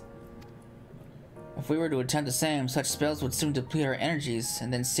bodies. If we were to attempt the same, such spells would soon deplete our energies,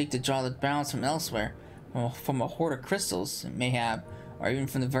 and then seek to draw the balance from elsewhere, from a hoard of crystals, mayhap, or even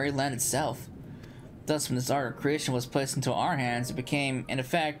from the very land itself. Thus, when this art of creation was placed into our hands, it became, in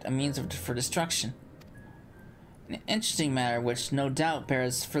effect, a means for destruction. An interesting matter which no doubt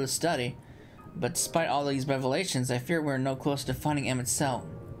bears further study. But despite all these revelations, I fear we're no closer to finding M itself.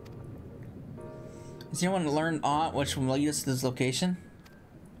 Has anyone learned aught which will lead us to this location?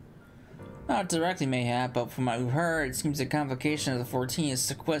 Not directly, mayhap, but from what we've heard, it seems the convocation of the 14 is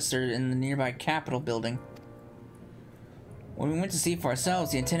sequestered in the nearby Capitol building. When we went to see for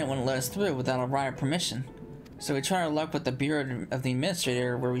ourselves, the attendant wouldn't let us through without a riot permission. So we tried our luck with the Bureau of the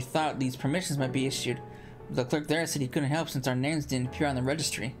Administrator, where we thought these permissions might be issued. The clerk there said he couldn't help since our names didn't appear on the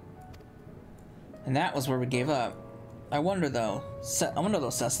registry. And that was where we gave up. I wonder though,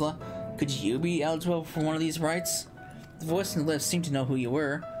 Cecila, could you be eligible for one of these rites? The voice in the lift seemed to know who you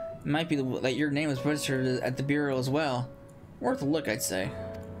were. It might be that your name is registered at the Bureau as well. Worth a look, I'd say.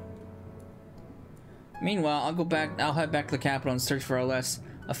 Meanwhile, I'll head back to the capital and search for our less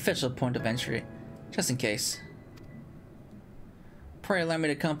official point of entry, just in case. Pray allow me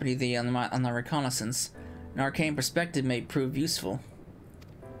to accompany thee on the reconnaissance. An arcane perspective may prove useful.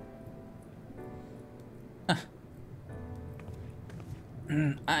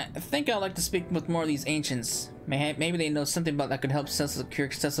 I think I'd like to speak with more of these ancients. Maybe they know something about that could help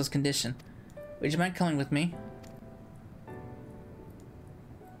cure Cecil's condition. Would you mind coming with me?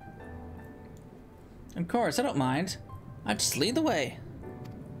 Of course, I don't mind. I'll just lead the way.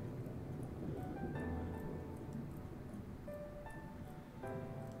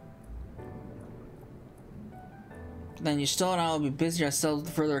 Then Y'shtola and I will be busy ourselves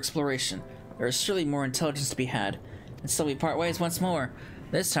with further exploration. There is surely more intelligence to be had. And so we part ways once more.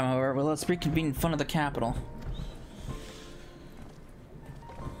 This time, however, let's reconvene in front of the capital.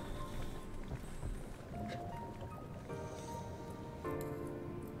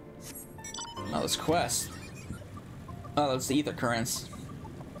 Oh, this quest. Oh, that's the ether currents.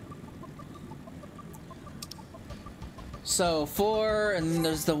 So 4, and then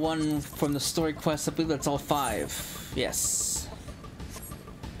there's the one from the story quest. I believe that's all 5. Yes.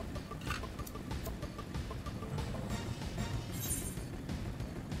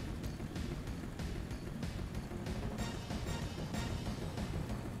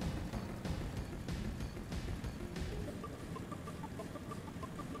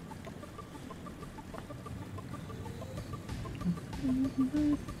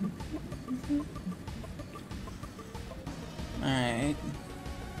 Alright.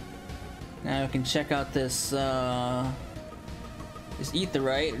 Now we can check out this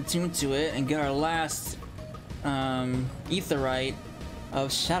etherite, attune to it, and get our last etherite of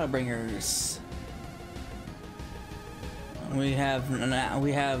Shadowbringers. We'll have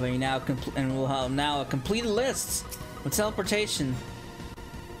now a complete list with teleportation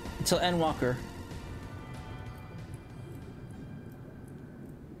until Endwalker.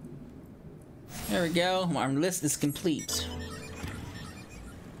 There we go. Our list is complete.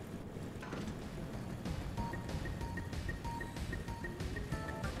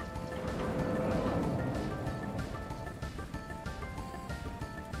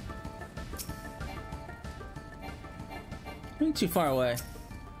 You're too far away.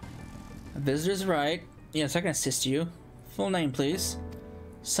 Visitor's right. Yes, I can assist you. Full name, please.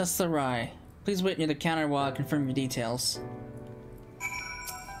 Rai. Please wait near the counter while I confirm your details.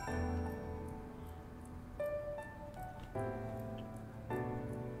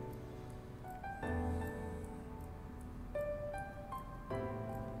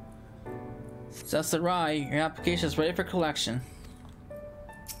 Rai, your application is ready for collection.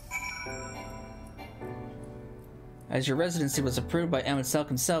 As your residency was approved by Emmett Selk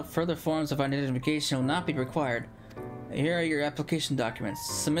himself, further forms of identification will not be required. Here are your application documents.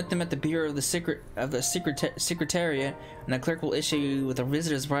 Submit them at the Bureau of the Secretariat, and the clerk will issue you with a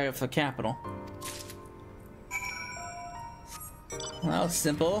visitor's right for the capital. Well,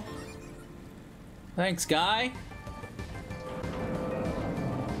 simple. Thanks, guy.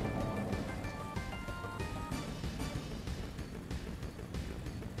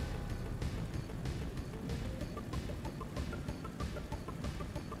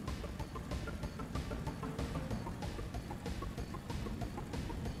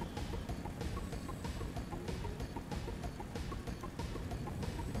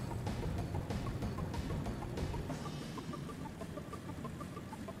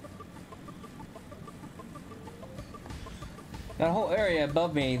 That whole area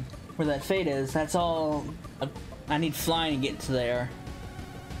above me, where that fate is, that's all... I need flying to get to there.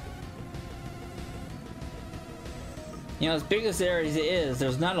 You know, as big as the area is,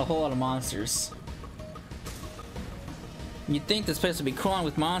 there's not a whole lot of monsters. You'd think this place would be crawling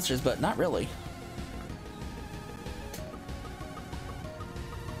with monsters, but not really.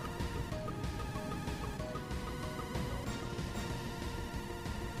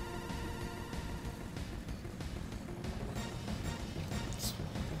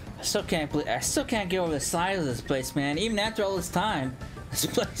 I still can't get over the size of this place, man. Even after all this time, this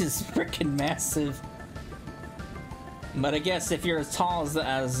place is freaking massive. But I guess if you're as tall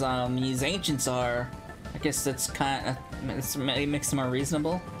as these ancients are, I guess that's kind of it makes them more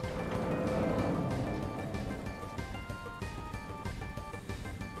reasonable.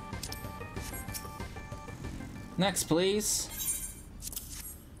 Next, please.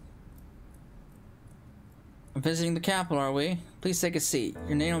 Visiting the capital, are we? Please take a seat.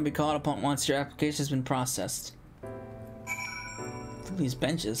 Your name will be called upon once your application has been processed. Look at these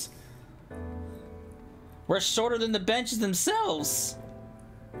benches. We're shorter than the benches themselves!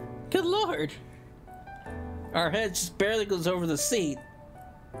 Good lord! Our head just barely goes over the seat.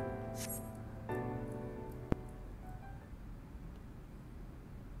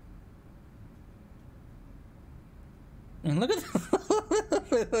 And look at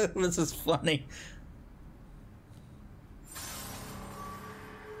this is funny.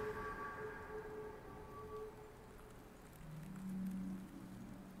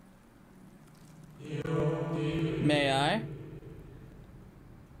 May I?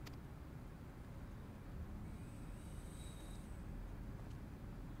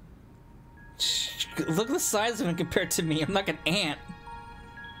 Look at the size of him compared to me. I'm like an ant.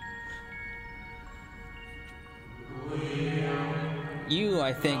 You,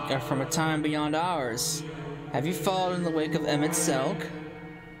 I think, are from a time beyond ours. Have you followed in the wake of Emmett Selk?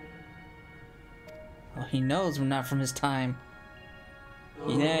 Well, he knows we're not from his time.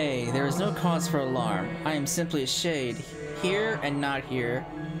 Nay, there is no cause for alarm. I am simply a shade, here and not here.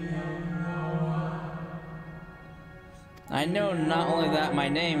 I know not only that my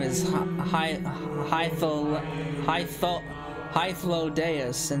name is Hythlodeus,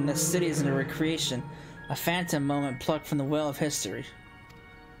 and this city is in a recreation, a phantom moment plucked from the well of history.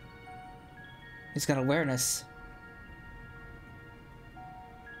 He's got awareness.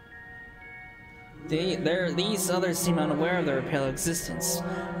 These others seem unaware of their pale existence,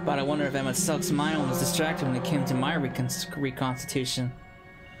 but I wonder if Emmett Selk's mind was distracted when it came to my reconstitution.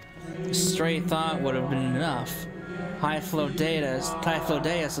 A stray thought would have been enough.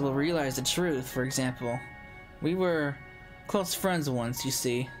 Hythlodeus will realize the truth, for example. We were close friends once, you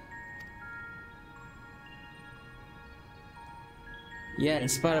see. Yet, in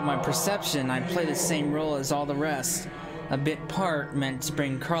spite of my perception, I play the same role as all the rest. A bit part meant to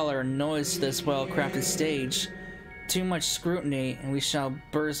bring color and noise to this well-crafted stage. Too much scrutiny, and we shall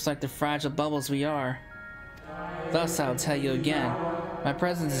burst like the fragile bubbles we are. Thus, I'll tell you again, my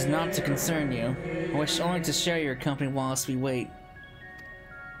presence is not to concern you. I wish only to share your company whilst we wait.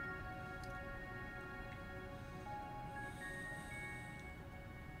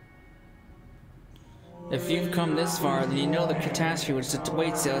 If you've come this far, then you know the catastrophe which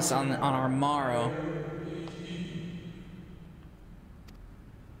awaits us on our morrow.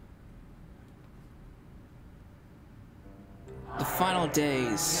 The final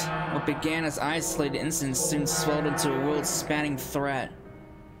days. What began as isolated incidents soon swelled into a world-spanning threat.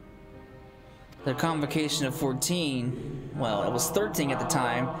 The convocation of 14, well, it was 13 at the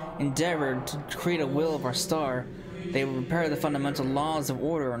time, endeavored to create a will of our star. They would repair the fundamental laws of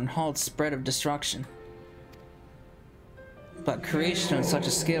order and halt spread of destruction. But creation on such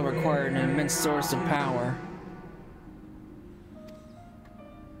a scale required an immense source of power.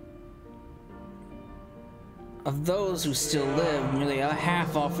 Of those who still live, nearly a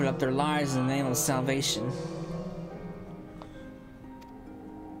half offered up their lives in the name of salvation.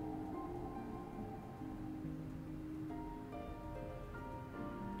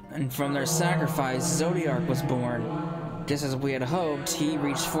 And from their sacrifice, Zodiark was born. Just as we had hoped, he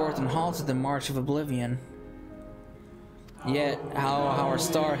reached forth and halted the march of oblivion. Yet, how our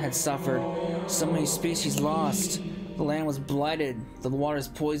star had suffered. So many species lost. The land was blighted, the waters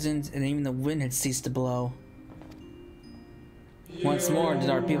poisoned, and even the wind had ceased to blow. Once more did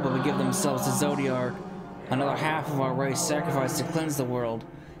our people give themselves to Zodiark. Another half of our race sacrificed to cleanse the world,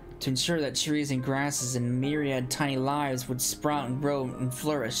 to ensure that trees and grasses and myriad tiny lives would sprout and grow and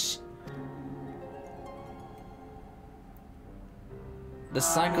flourish. The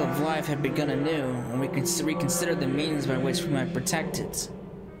cycle of life had begun anew, and we reconsidered the means by which we might protect it.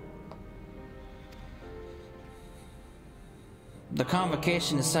 The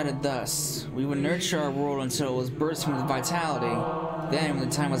convocation decided thus: we would nurture our world until it was bursting with vitality. Then, when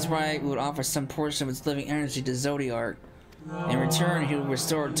the time was right, we would offer some portion of its living energy to Zodiark. In return, he would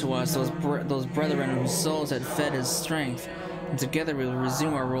restore to us those brethren whose souls had fed his strength, and together we would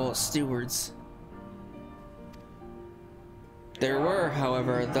resume our role as stewards. There were,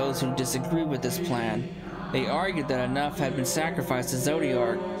 however, those who disagreed with this plan. They argued that enough had been sacrificed to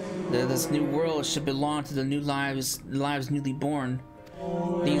Zodiark, that this new world should belong to the new lives newly born.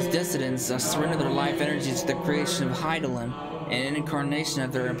 These dissidents surrendered their life energy to the creation of Hydaelyn, an incarnation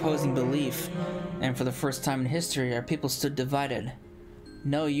of their imposing belief, and for the first time in history, our people stood divided.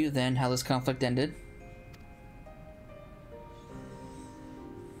 Know you, then, how this conflict ended?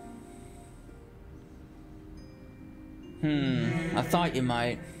 I thought you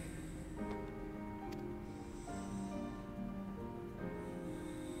might.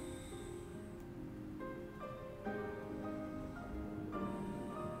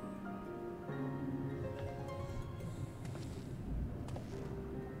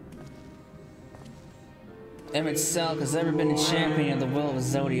 Emmett Selk has ever been a champion of the will of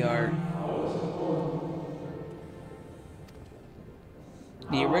Zodiark.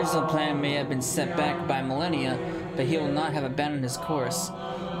 The original plan may have been set back by millennia, but he will not have abandoned his course.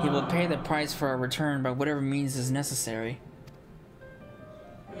 He will pay the price for our return by whatever means is necessary.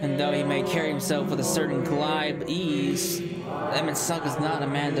 And though he may carry himself with a certain glib ease, Emmett Selk is not a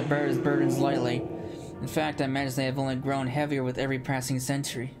man to bear his burdens lightly. In fact, I imagine they have only grown heavier with every passing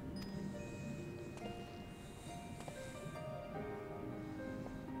century.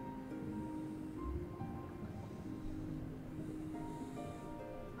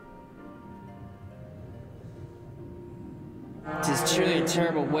 It is truly a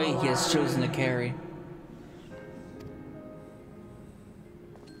terrible weight he has chosen to carry.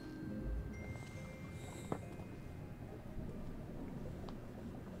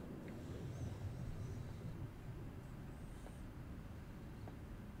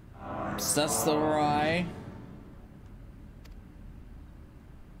 That's the right.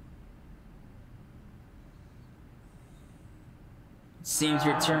 It seems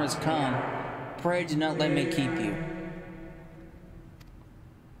your turn has come. Pray do not let me keep you.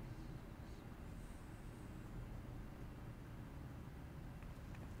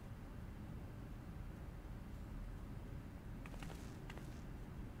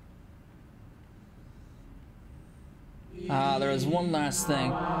 There is one last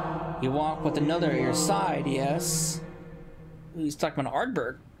thing. You walk with another at your side, yes? He's talking about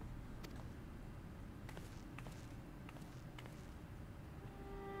Ardbert.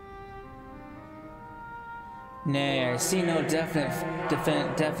 Nay, I see no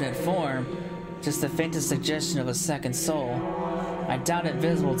definite form, just the faintest suggestion of a second soul. I doubt it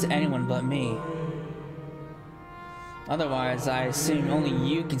visible to anyone but me. Otherwise, I assume only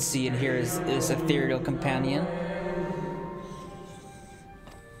you can see and hear his ethereal companion.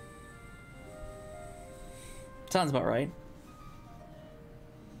 Sounds about right.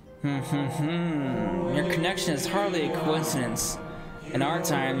 Your connection is hardly a coincidence. In our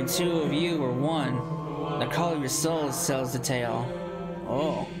time, the two of you were one. The call of your souls tells the tale.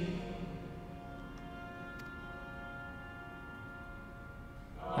 Oh.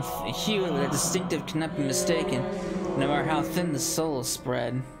 A hue that distinctive cannot be mistaken, no matter how thin the soul is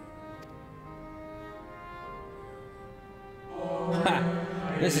spread.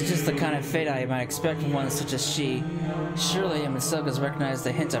 This is just the kind of fate I might expect from one such as she. Surely Emetselk has recognized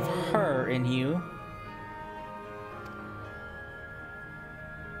the hint of her in you.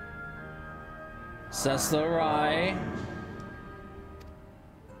 Cecil Rai.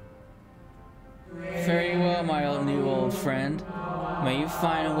 Very well, my new old friend. May you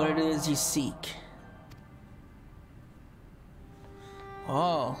find what it is you seek.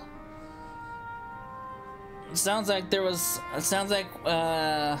 Oh. Sounds like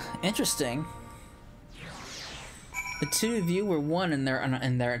interesting. The two of you were one in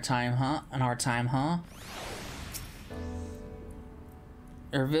their time, huh? In our time, huh?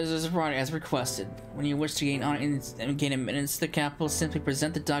 Your visitors are brought as requested. When you wish to gain admittance to the capital, simply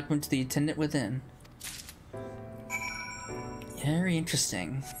present the document to the attendant within. Very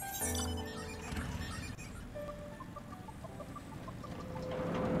interesting.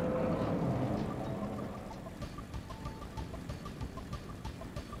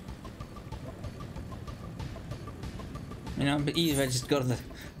 You know, but even if I just go to the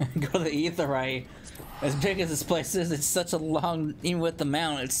Aetheryte, as big as this place is, it's such a long, even with the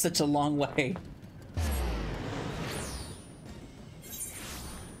mount, it's such a long way.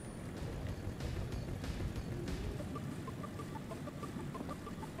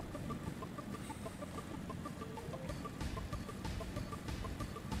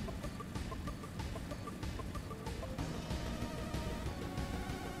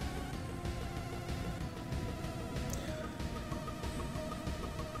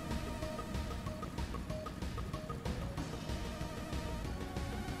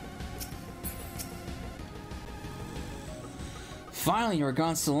 Finally, you were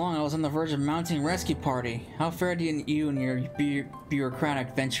gone so long, I was on the verge of mounting a rescue party. How fared you and your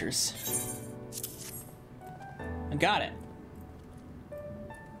bureaucratic ventures? I got it.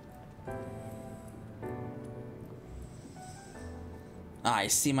 I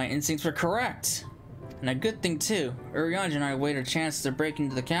see my instincts were correct. And a good thing too. Urianger and I waited a chance to break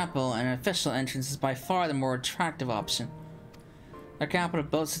into the capital, and an official entrance is by far the more attractive option. Their capital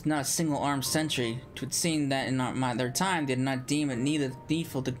boasts not a single armed sentry. It would seem that in their time they did not deem it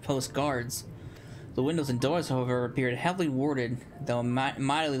needful to post guards. The windows and doors, however, appeared heavily warded, though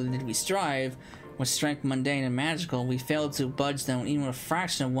mightily did we strive, with strength mundane and magical, we failed to budge them even a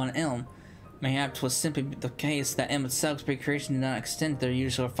fraction of one elm. Mayhap 'twas simply the case that Emetselk's recreation did not extend to their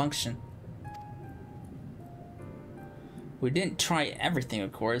usual function. We didn't try everything,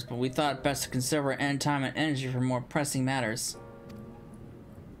 of course, but we thought it best to conserve our time and energy for more pressing matters.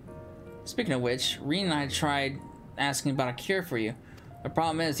 Speaking of which, Reen and I tried asking about a cure for you. The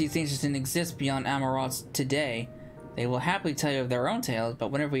problem is, these things just didn't exist beyond Amaroth's today. They will happily tell you of their own tales,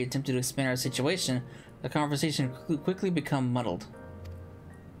 but whenever we attempted to explain our situation, the conversation quickly become muddled.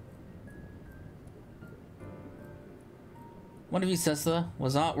 One of you, Cecil,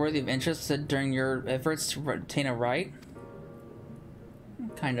 was aught worthy of interest said during your efforts to obtain a right?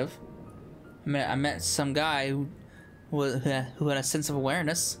 Kind of. I met some guy who had a sense of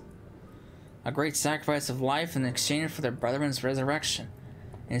awareness. A great sacrifice of life in exchange for their brethren's resurrection.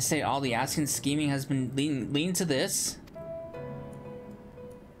 And to say all the asking and scheming has been leading to this?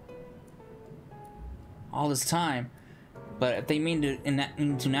 All this time. But if they mean to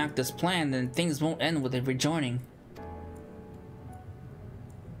enact this plan, then things won't end with a rejoining.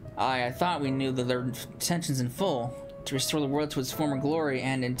 I thought we knew their intentions in full. To restore the world to its former glory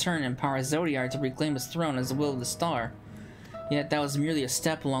and, in turn, empower Zodiar to reclaim his throne as the will of the star. Yet that was merely a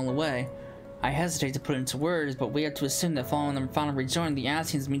step along the way. I hesitate to put it into words, but we have to assume that following their final rejoin, the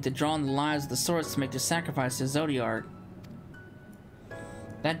Ascians mean to draw on the lives of the swords to make their sacrifice to Zodiar.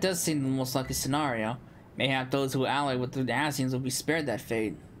 That does seem the most likely scenario. Mayhap those who ally with the Ascians will be spared that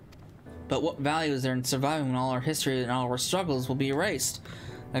fate. But what value is there in surviving when all our history and all our struggles will be erased?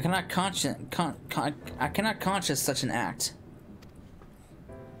 I cannot conscience such an act.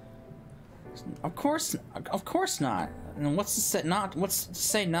 Of course not. And what's to say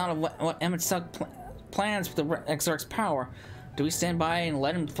not of what Emetselk plans for the Exarch's power? Do we stand by and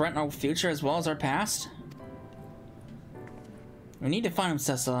let him threaten our future as well as our past? We need to find him,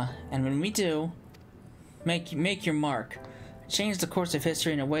 Cecil, and when we do, make your mark. Change the course of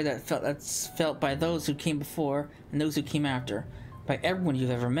history in a way that's felt by those who came before and those who came after, by everyone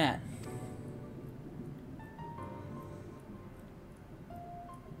you've ever met.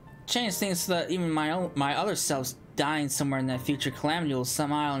 Change things so that even my other selves dying somewhere in that future calamity will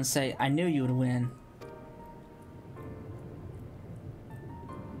smile and say, I knew you would win.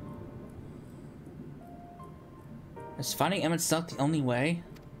 Is fighting Emetselk the only way?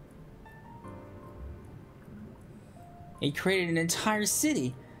 He created an entire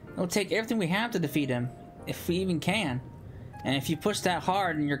city. It'll take everything we have to defeat him, if we even can. And if you push that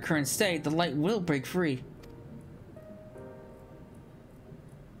hard in your current state, the light will break free.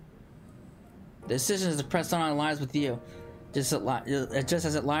 The decision is to press on lies with you, just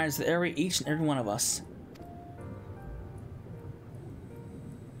as it lies with each and every one of us.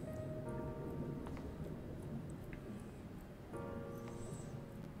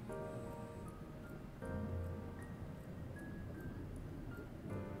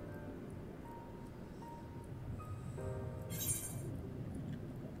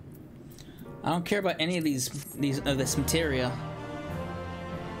 I don't care about any of this materia.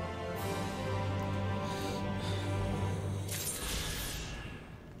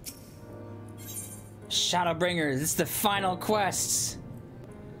 Shadowbringers, it's the final quests.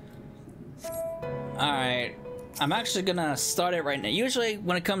 Alright. I'm actually gonna start it right now. Usually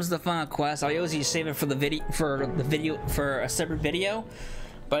when it comes to the final quest, I always save it for the video for a separate video.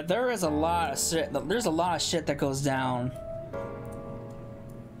 But there is a lot of shit that goes down.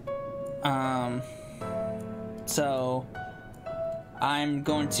 So I'm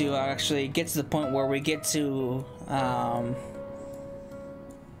going to actually get to the point where we get to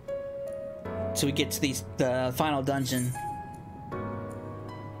the final dungeon.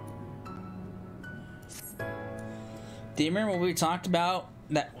 Do you remember what we talked about?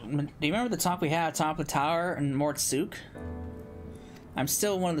 Do you remember the talk we had at top of the tower in Mortsuk? I'm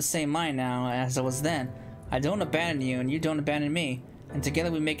still one of the same mind now as I was then. I don't abandon you, and you don't abandon me, and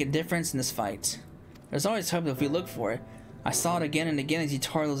together we make a difference in this fight. There's always hope if we look for it. I saw it again and again as you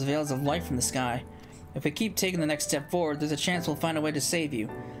tore those veils of light from the sky. If we keep taking the next step forward, there's a chance we'll find a way to save you.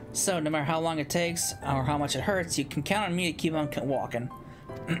 So, no matter how long it takes, or how much it hurts, you can count on me to keep on walking.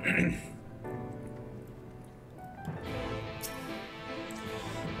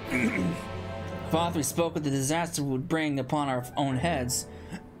 Father, we spoke of the disaster we would bring upon our own heads.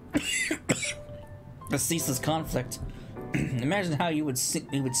 A ceaseless conflict. Imagine how you would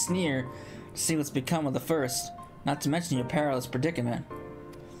sneer to see what's become of the first, not to mention your perilous predicament.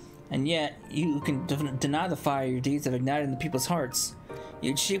 And yet, you can deny the fire your deeds have ignited in the people's hearts.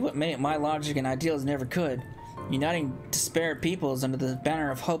 You achieve what my logic and ideals never could, uniting disparate peoples under the banner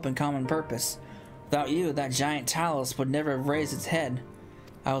of hope and common purpose. Without you, that giant talus would never have raised its head.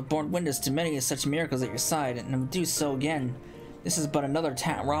 I have borne witness to many of such miracles at your side, and will do so again. This is but another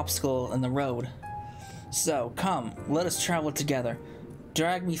obstacle in the road. So, come, let us travel together.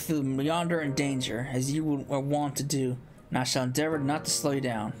 Drag me through yonder and danger, as you are wont to do, and I shall endeavor not to slow you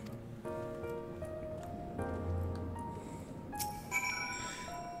down.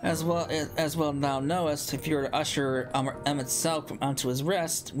 As well thou knowest, if you are to usher Emmett's self onto his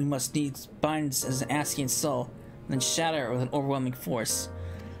rest, we must needs bind his Ascian soul, and then shatter it with an overwhelming force.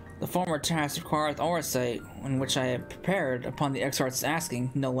 The former task requireth oversight, in which I have prepared upon the exarch's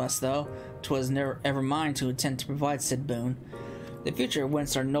asking, no less though 'twas never ever mine to intend to provide said boon. The future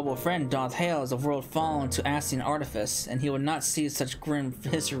whence our noble friend doth hail is a world fallen to Ascian artifice, and he would not see such grim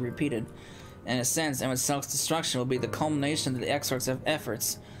history repeated. In a sense, Emmett's self-destruction will be the culmination of the exarch's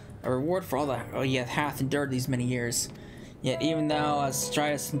efforts, a reward for all that he hath endured these many years. Yet even thou, as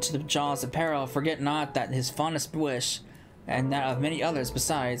stridest into the jaws of peril, forget not that his fondest wish, and that of many others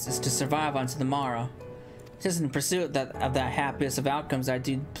besides, is to survive unto the morrow. 'Tis in pursuit of that happiest of outcomes I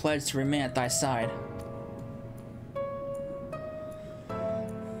do pledge to remain at thy side.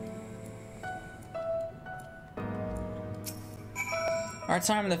 Our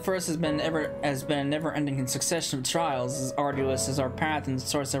time in the first has been a never-ending succession of trials, as arduous as our path and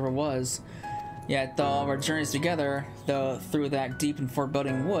source ever was. Yet, though all our journeys together, though through that deep and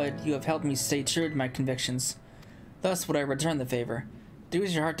foreboding wood, you have helped me stay true to my convictions. Thus would I return the favor. Do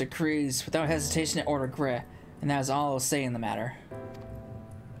as your heart decrees, without hesitation or regret, and that is all I will say in the matter.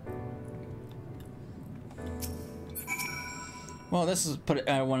 Well, this has put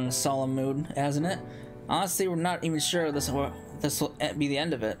everyone in a solemn mood, hasn't it? Honestly, we're not even sure this will be the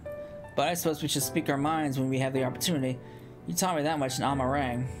end of it. But I suppose we should speak our minds when we have the opportunity. You taught me that much in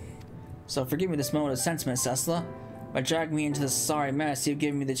Amarang. So forgive me this moment of sentiment, Cecila. By dragging me into this sorry mess, you've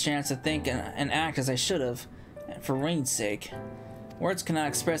given me the chance to think and act as I should have, for Rain's sake. Words cannot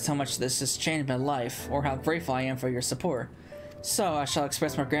express how much this has changed my life, or how grateful I am for your support. So I shall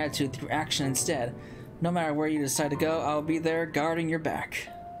express my gratitude through action instead. No matter where you decide to go, I'll be there guarding your back.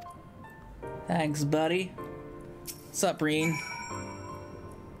 Thanks, buddy. What's up, Reen?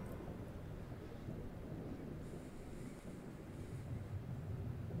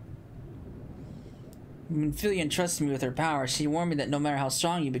 When Philia entrusted me with her power, she warned me that no matter how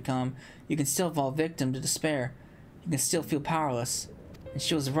strong you become, you can still fall victim to despair. You can still feel powerless. And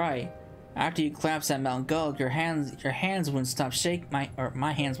she was right. After you collapsed at Mount Gulg, my hands wouldn't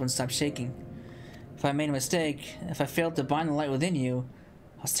stop shaking. If I made a mistake, if I failed to bind the light within you,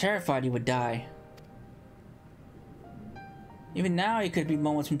 I was terrified you would die. Even now, you could be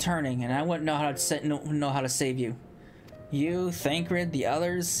moments from turning, and I wouldn't know how to save you. You, Thancred, the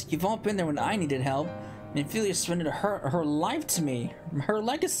others, you've all been there when I needed help, and Ophelia surrendered her life to me, her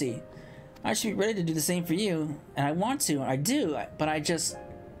legacy. I should be ready to do the same for you, and I want to, I do, but I'm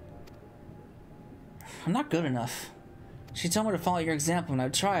not good enough. She told me to follow your example, and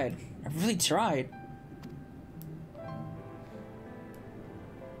I've tried. I've really tried.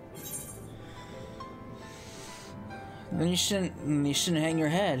 Then you shouldn't hang your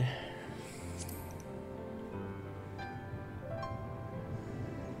head.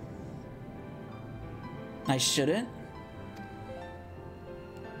 I shouldn't?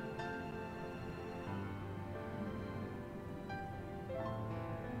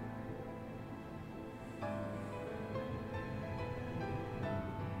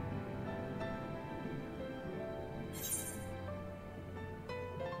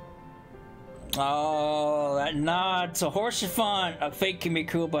 Oh, that nod to Horsefant. A fake can be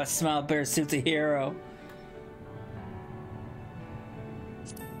cool, but a smile bears suits a hero.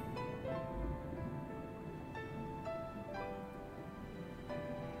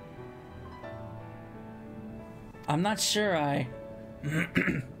 I'm not sure I...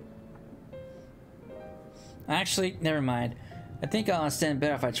 Actually, never mind. I think I'll understand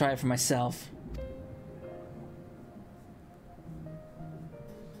better if I try it for myself.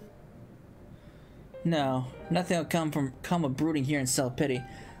 No, nothing will come of brooding here in self-pity.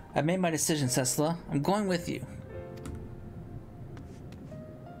 I've made my decision, Cecila. I'm going with you.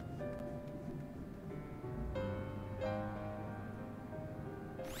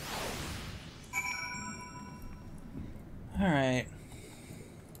 Alright.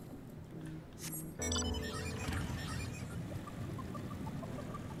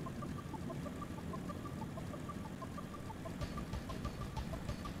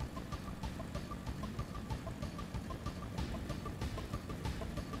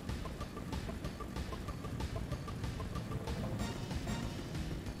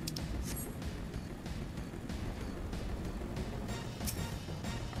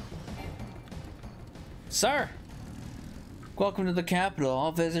 Sir! Welcome to the capital.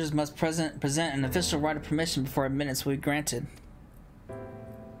 All visitors must present an official right of permission before admittance will be granted.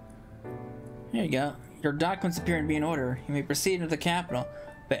 Here you go. Your documents appear to be in order. You may proceed into the capital,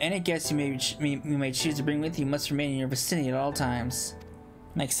 but any guests you may choose to bring with you must remain in your vicinity at all times.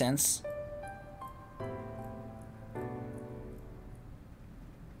 Makes sense.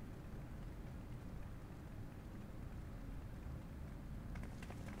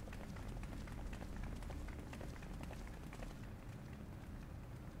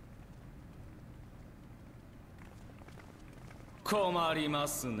困りま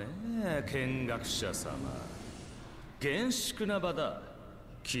すね、見学者様。厳粛な場だ。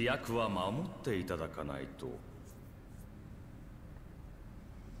規約は守っていただかないと。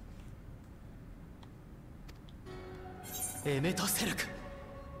エメトセルク。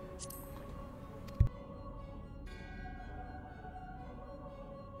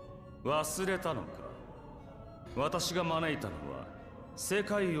忘れたのか。私が招いたのは世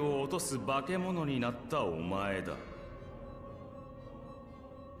界を落とす化け物になったお前だ。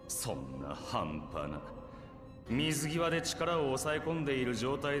そんな半端な水際で力を抑え込んでいる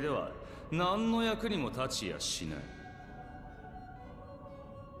状態では何の役にも立ちやしない。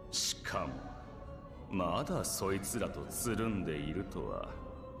しかもまだそいつらとつるんでいるとは。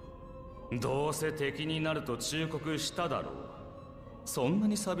どうせ敵になると忠告しただろう。そんな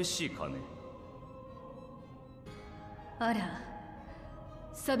に寂しいかね。あら、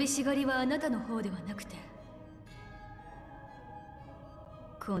寂しがりはあなたの方ではなくて、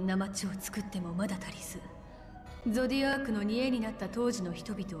こんな街を作ってもまだ足りず、ゾディアークの煮えになった当時の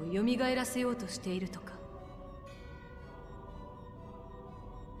人々を蘇らせようとしているとか。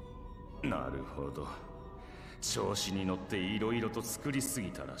なるほど。調子に乗っていろいろと作りすぎ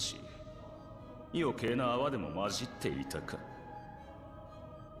たらしい。余計な泡でも混じっていたか。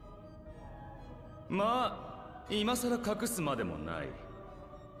まあ今さら隠すまでもない。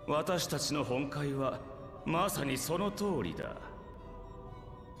私たちの本懐はまさにその通りだ。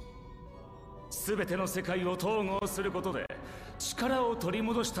全ての世界を統合することで力を取り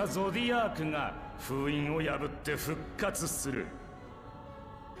戻したゾディアークが封印を破って復活する。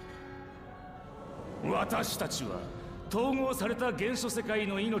私たちは統合された原初世界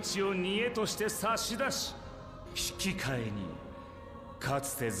の命を煮えとして差し出し、引き換えにか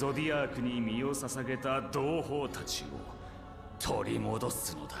つてゾディアークに身を捧げた同胞たちを取り戻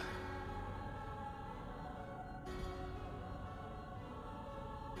すのだ。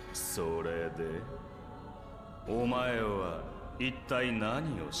それでお前は一体何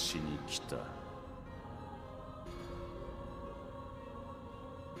をしに来た？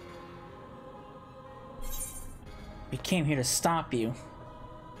 We came here to stop you.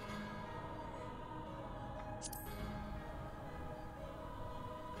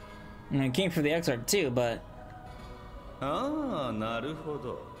 I mean, I came for the XIV too, but... ああ、なるほ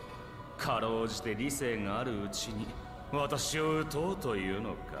ど。かろうじて理性があるうちに私を撃とうという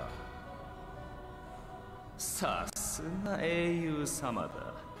のか。さすが英雄様だ。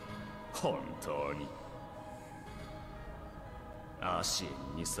本当に。アシエ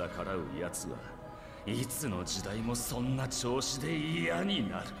ンに逆らう奴はいつの時代もそんな調子で嫌に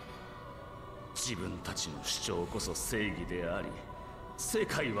なる。自分たちの主張こそ正義であり、世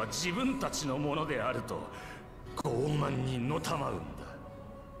界は自分たちのものであると傲慢にのたまうんだ。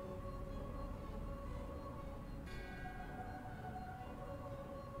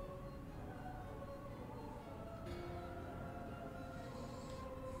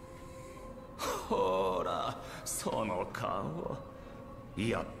ほら、その顔。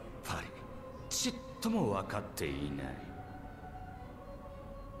やっぱりちっとも分かっていない。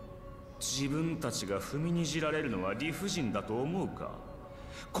自分たちが踏みにじられるのは理不尽だと思うか？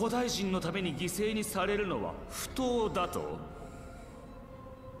古代人のために犠牲にされるのは不当だと？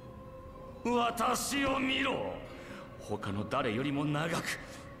私を見ろ。他の誰よりも長く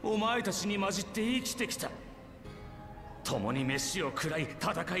お前たちに混じって生きてきた。共に飯を食らい、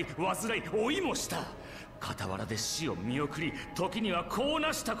戦い、患い、老いもした。傍らで死を見送り、時には子を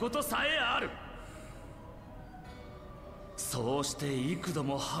なしたことさえある。そうして幾度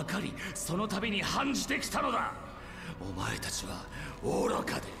も計り、その度に反じてきたのだ。お前たちは愚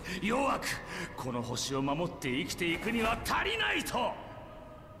かで弱く、この星を守って生きていくには足りないと。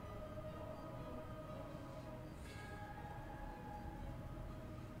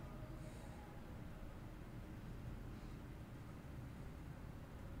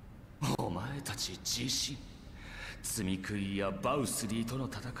お前たち自身、積み食いやバウスリーとの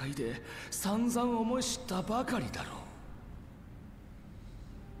戦いで散々思い知ったばかりだろう。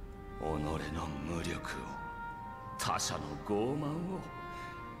己の無力を、他者の傲慢を、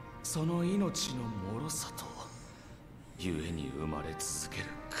その命の脆さと故に生まれ続ける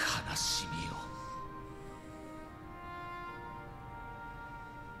悲し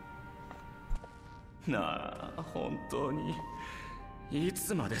みを。なあ、本当にい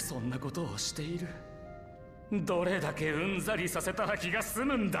つまでそんなことをしている？どれだけうんざりさせたら気が済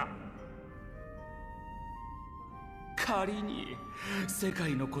むんだ。仮に世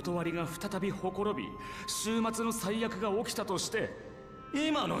界の断りが再びほころび、終末の最悪が起きたとして、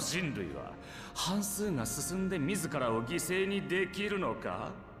今の人類は半数が進んで自らを犠牲にできるの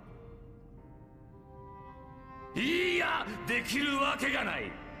か？いや、できるわけがない。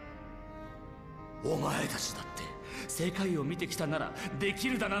お前たちだって世界を見てきたならでき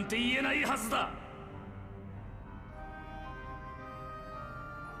るだなんて言えないはずだ。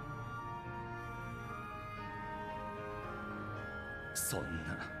そん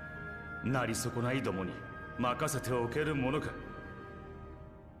ななり損ないどもに任せておけるものか。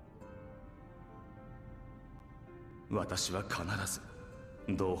私は必ず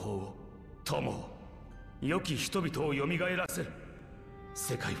同胞を、友を、良き人々をよみがえらせる。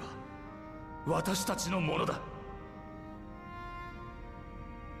世界は私たちのものだ。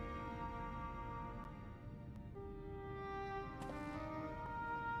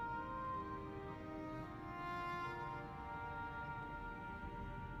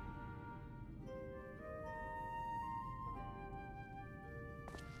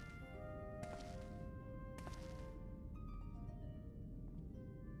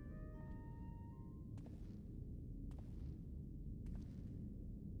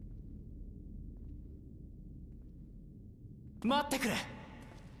待ってくれ。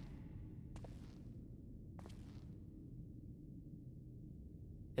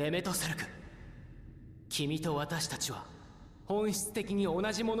エメトセルク、君と私たちは本質的に同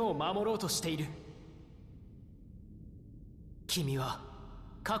じものを守ろうとしている。君は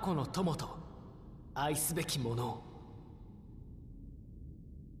過去の友と愛すべきものを、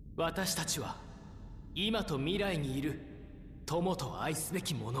私たちは今と未来にいる友と愛すべ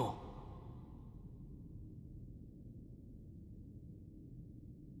きものを。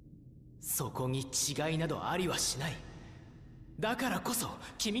そこに違いなどありはしない。だからこそ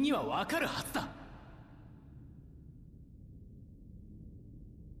君にはわかるはずだ。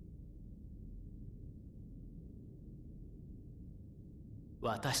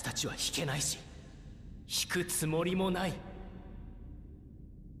私たちは引けないし、引くつもりもない。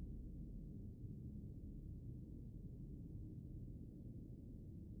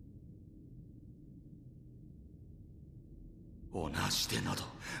同じでなど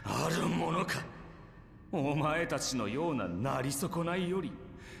あるものか。お前たちのようななり損ないより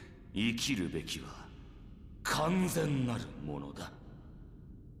生きるべきは完全なるものだ。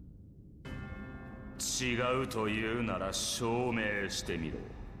違うというなら証明してみろ。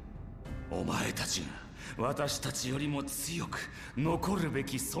お前たちが私たちよりも強く残るべ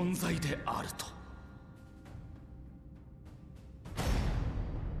き存在であると。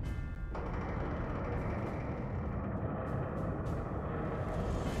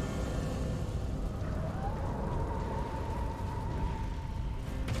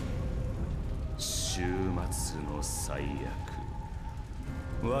終末の最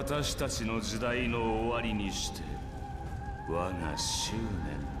悪、私たちの時代の終わりにして我が執念の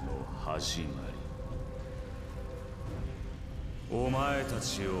始まり。お前た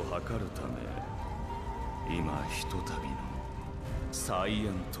ちを測るため今ひとたびの再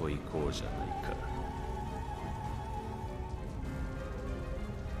演と行こうじゃないか。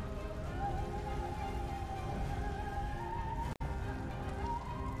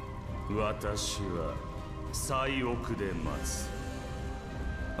私は最奥で待つ。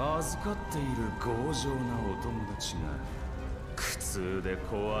預かっている強情なお友達が苦痛で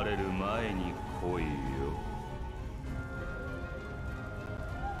壊れる前に来いよ。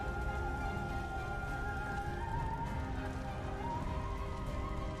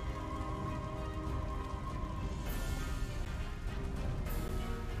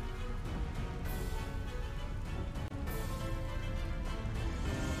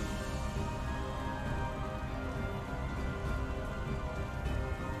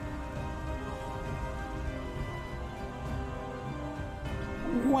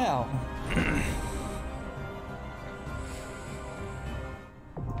Well,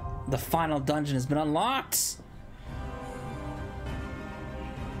 the final dungeon has been unlocked.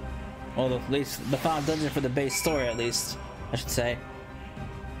 Well, at least the final dungeon for the base story, at least, I should say.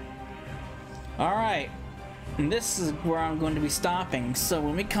 Alright, this is where I'm going to be stopping, so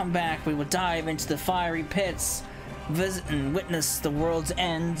when we come back, we will dive into the fiery pits, visit and witness the world's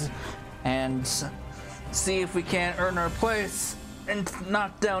end, and see if we can't earn our place and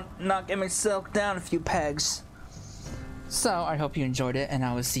knock Image Silk down a few pegs. So, I hope you enjoyed it, and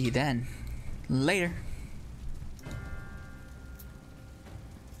I will see you then. Later.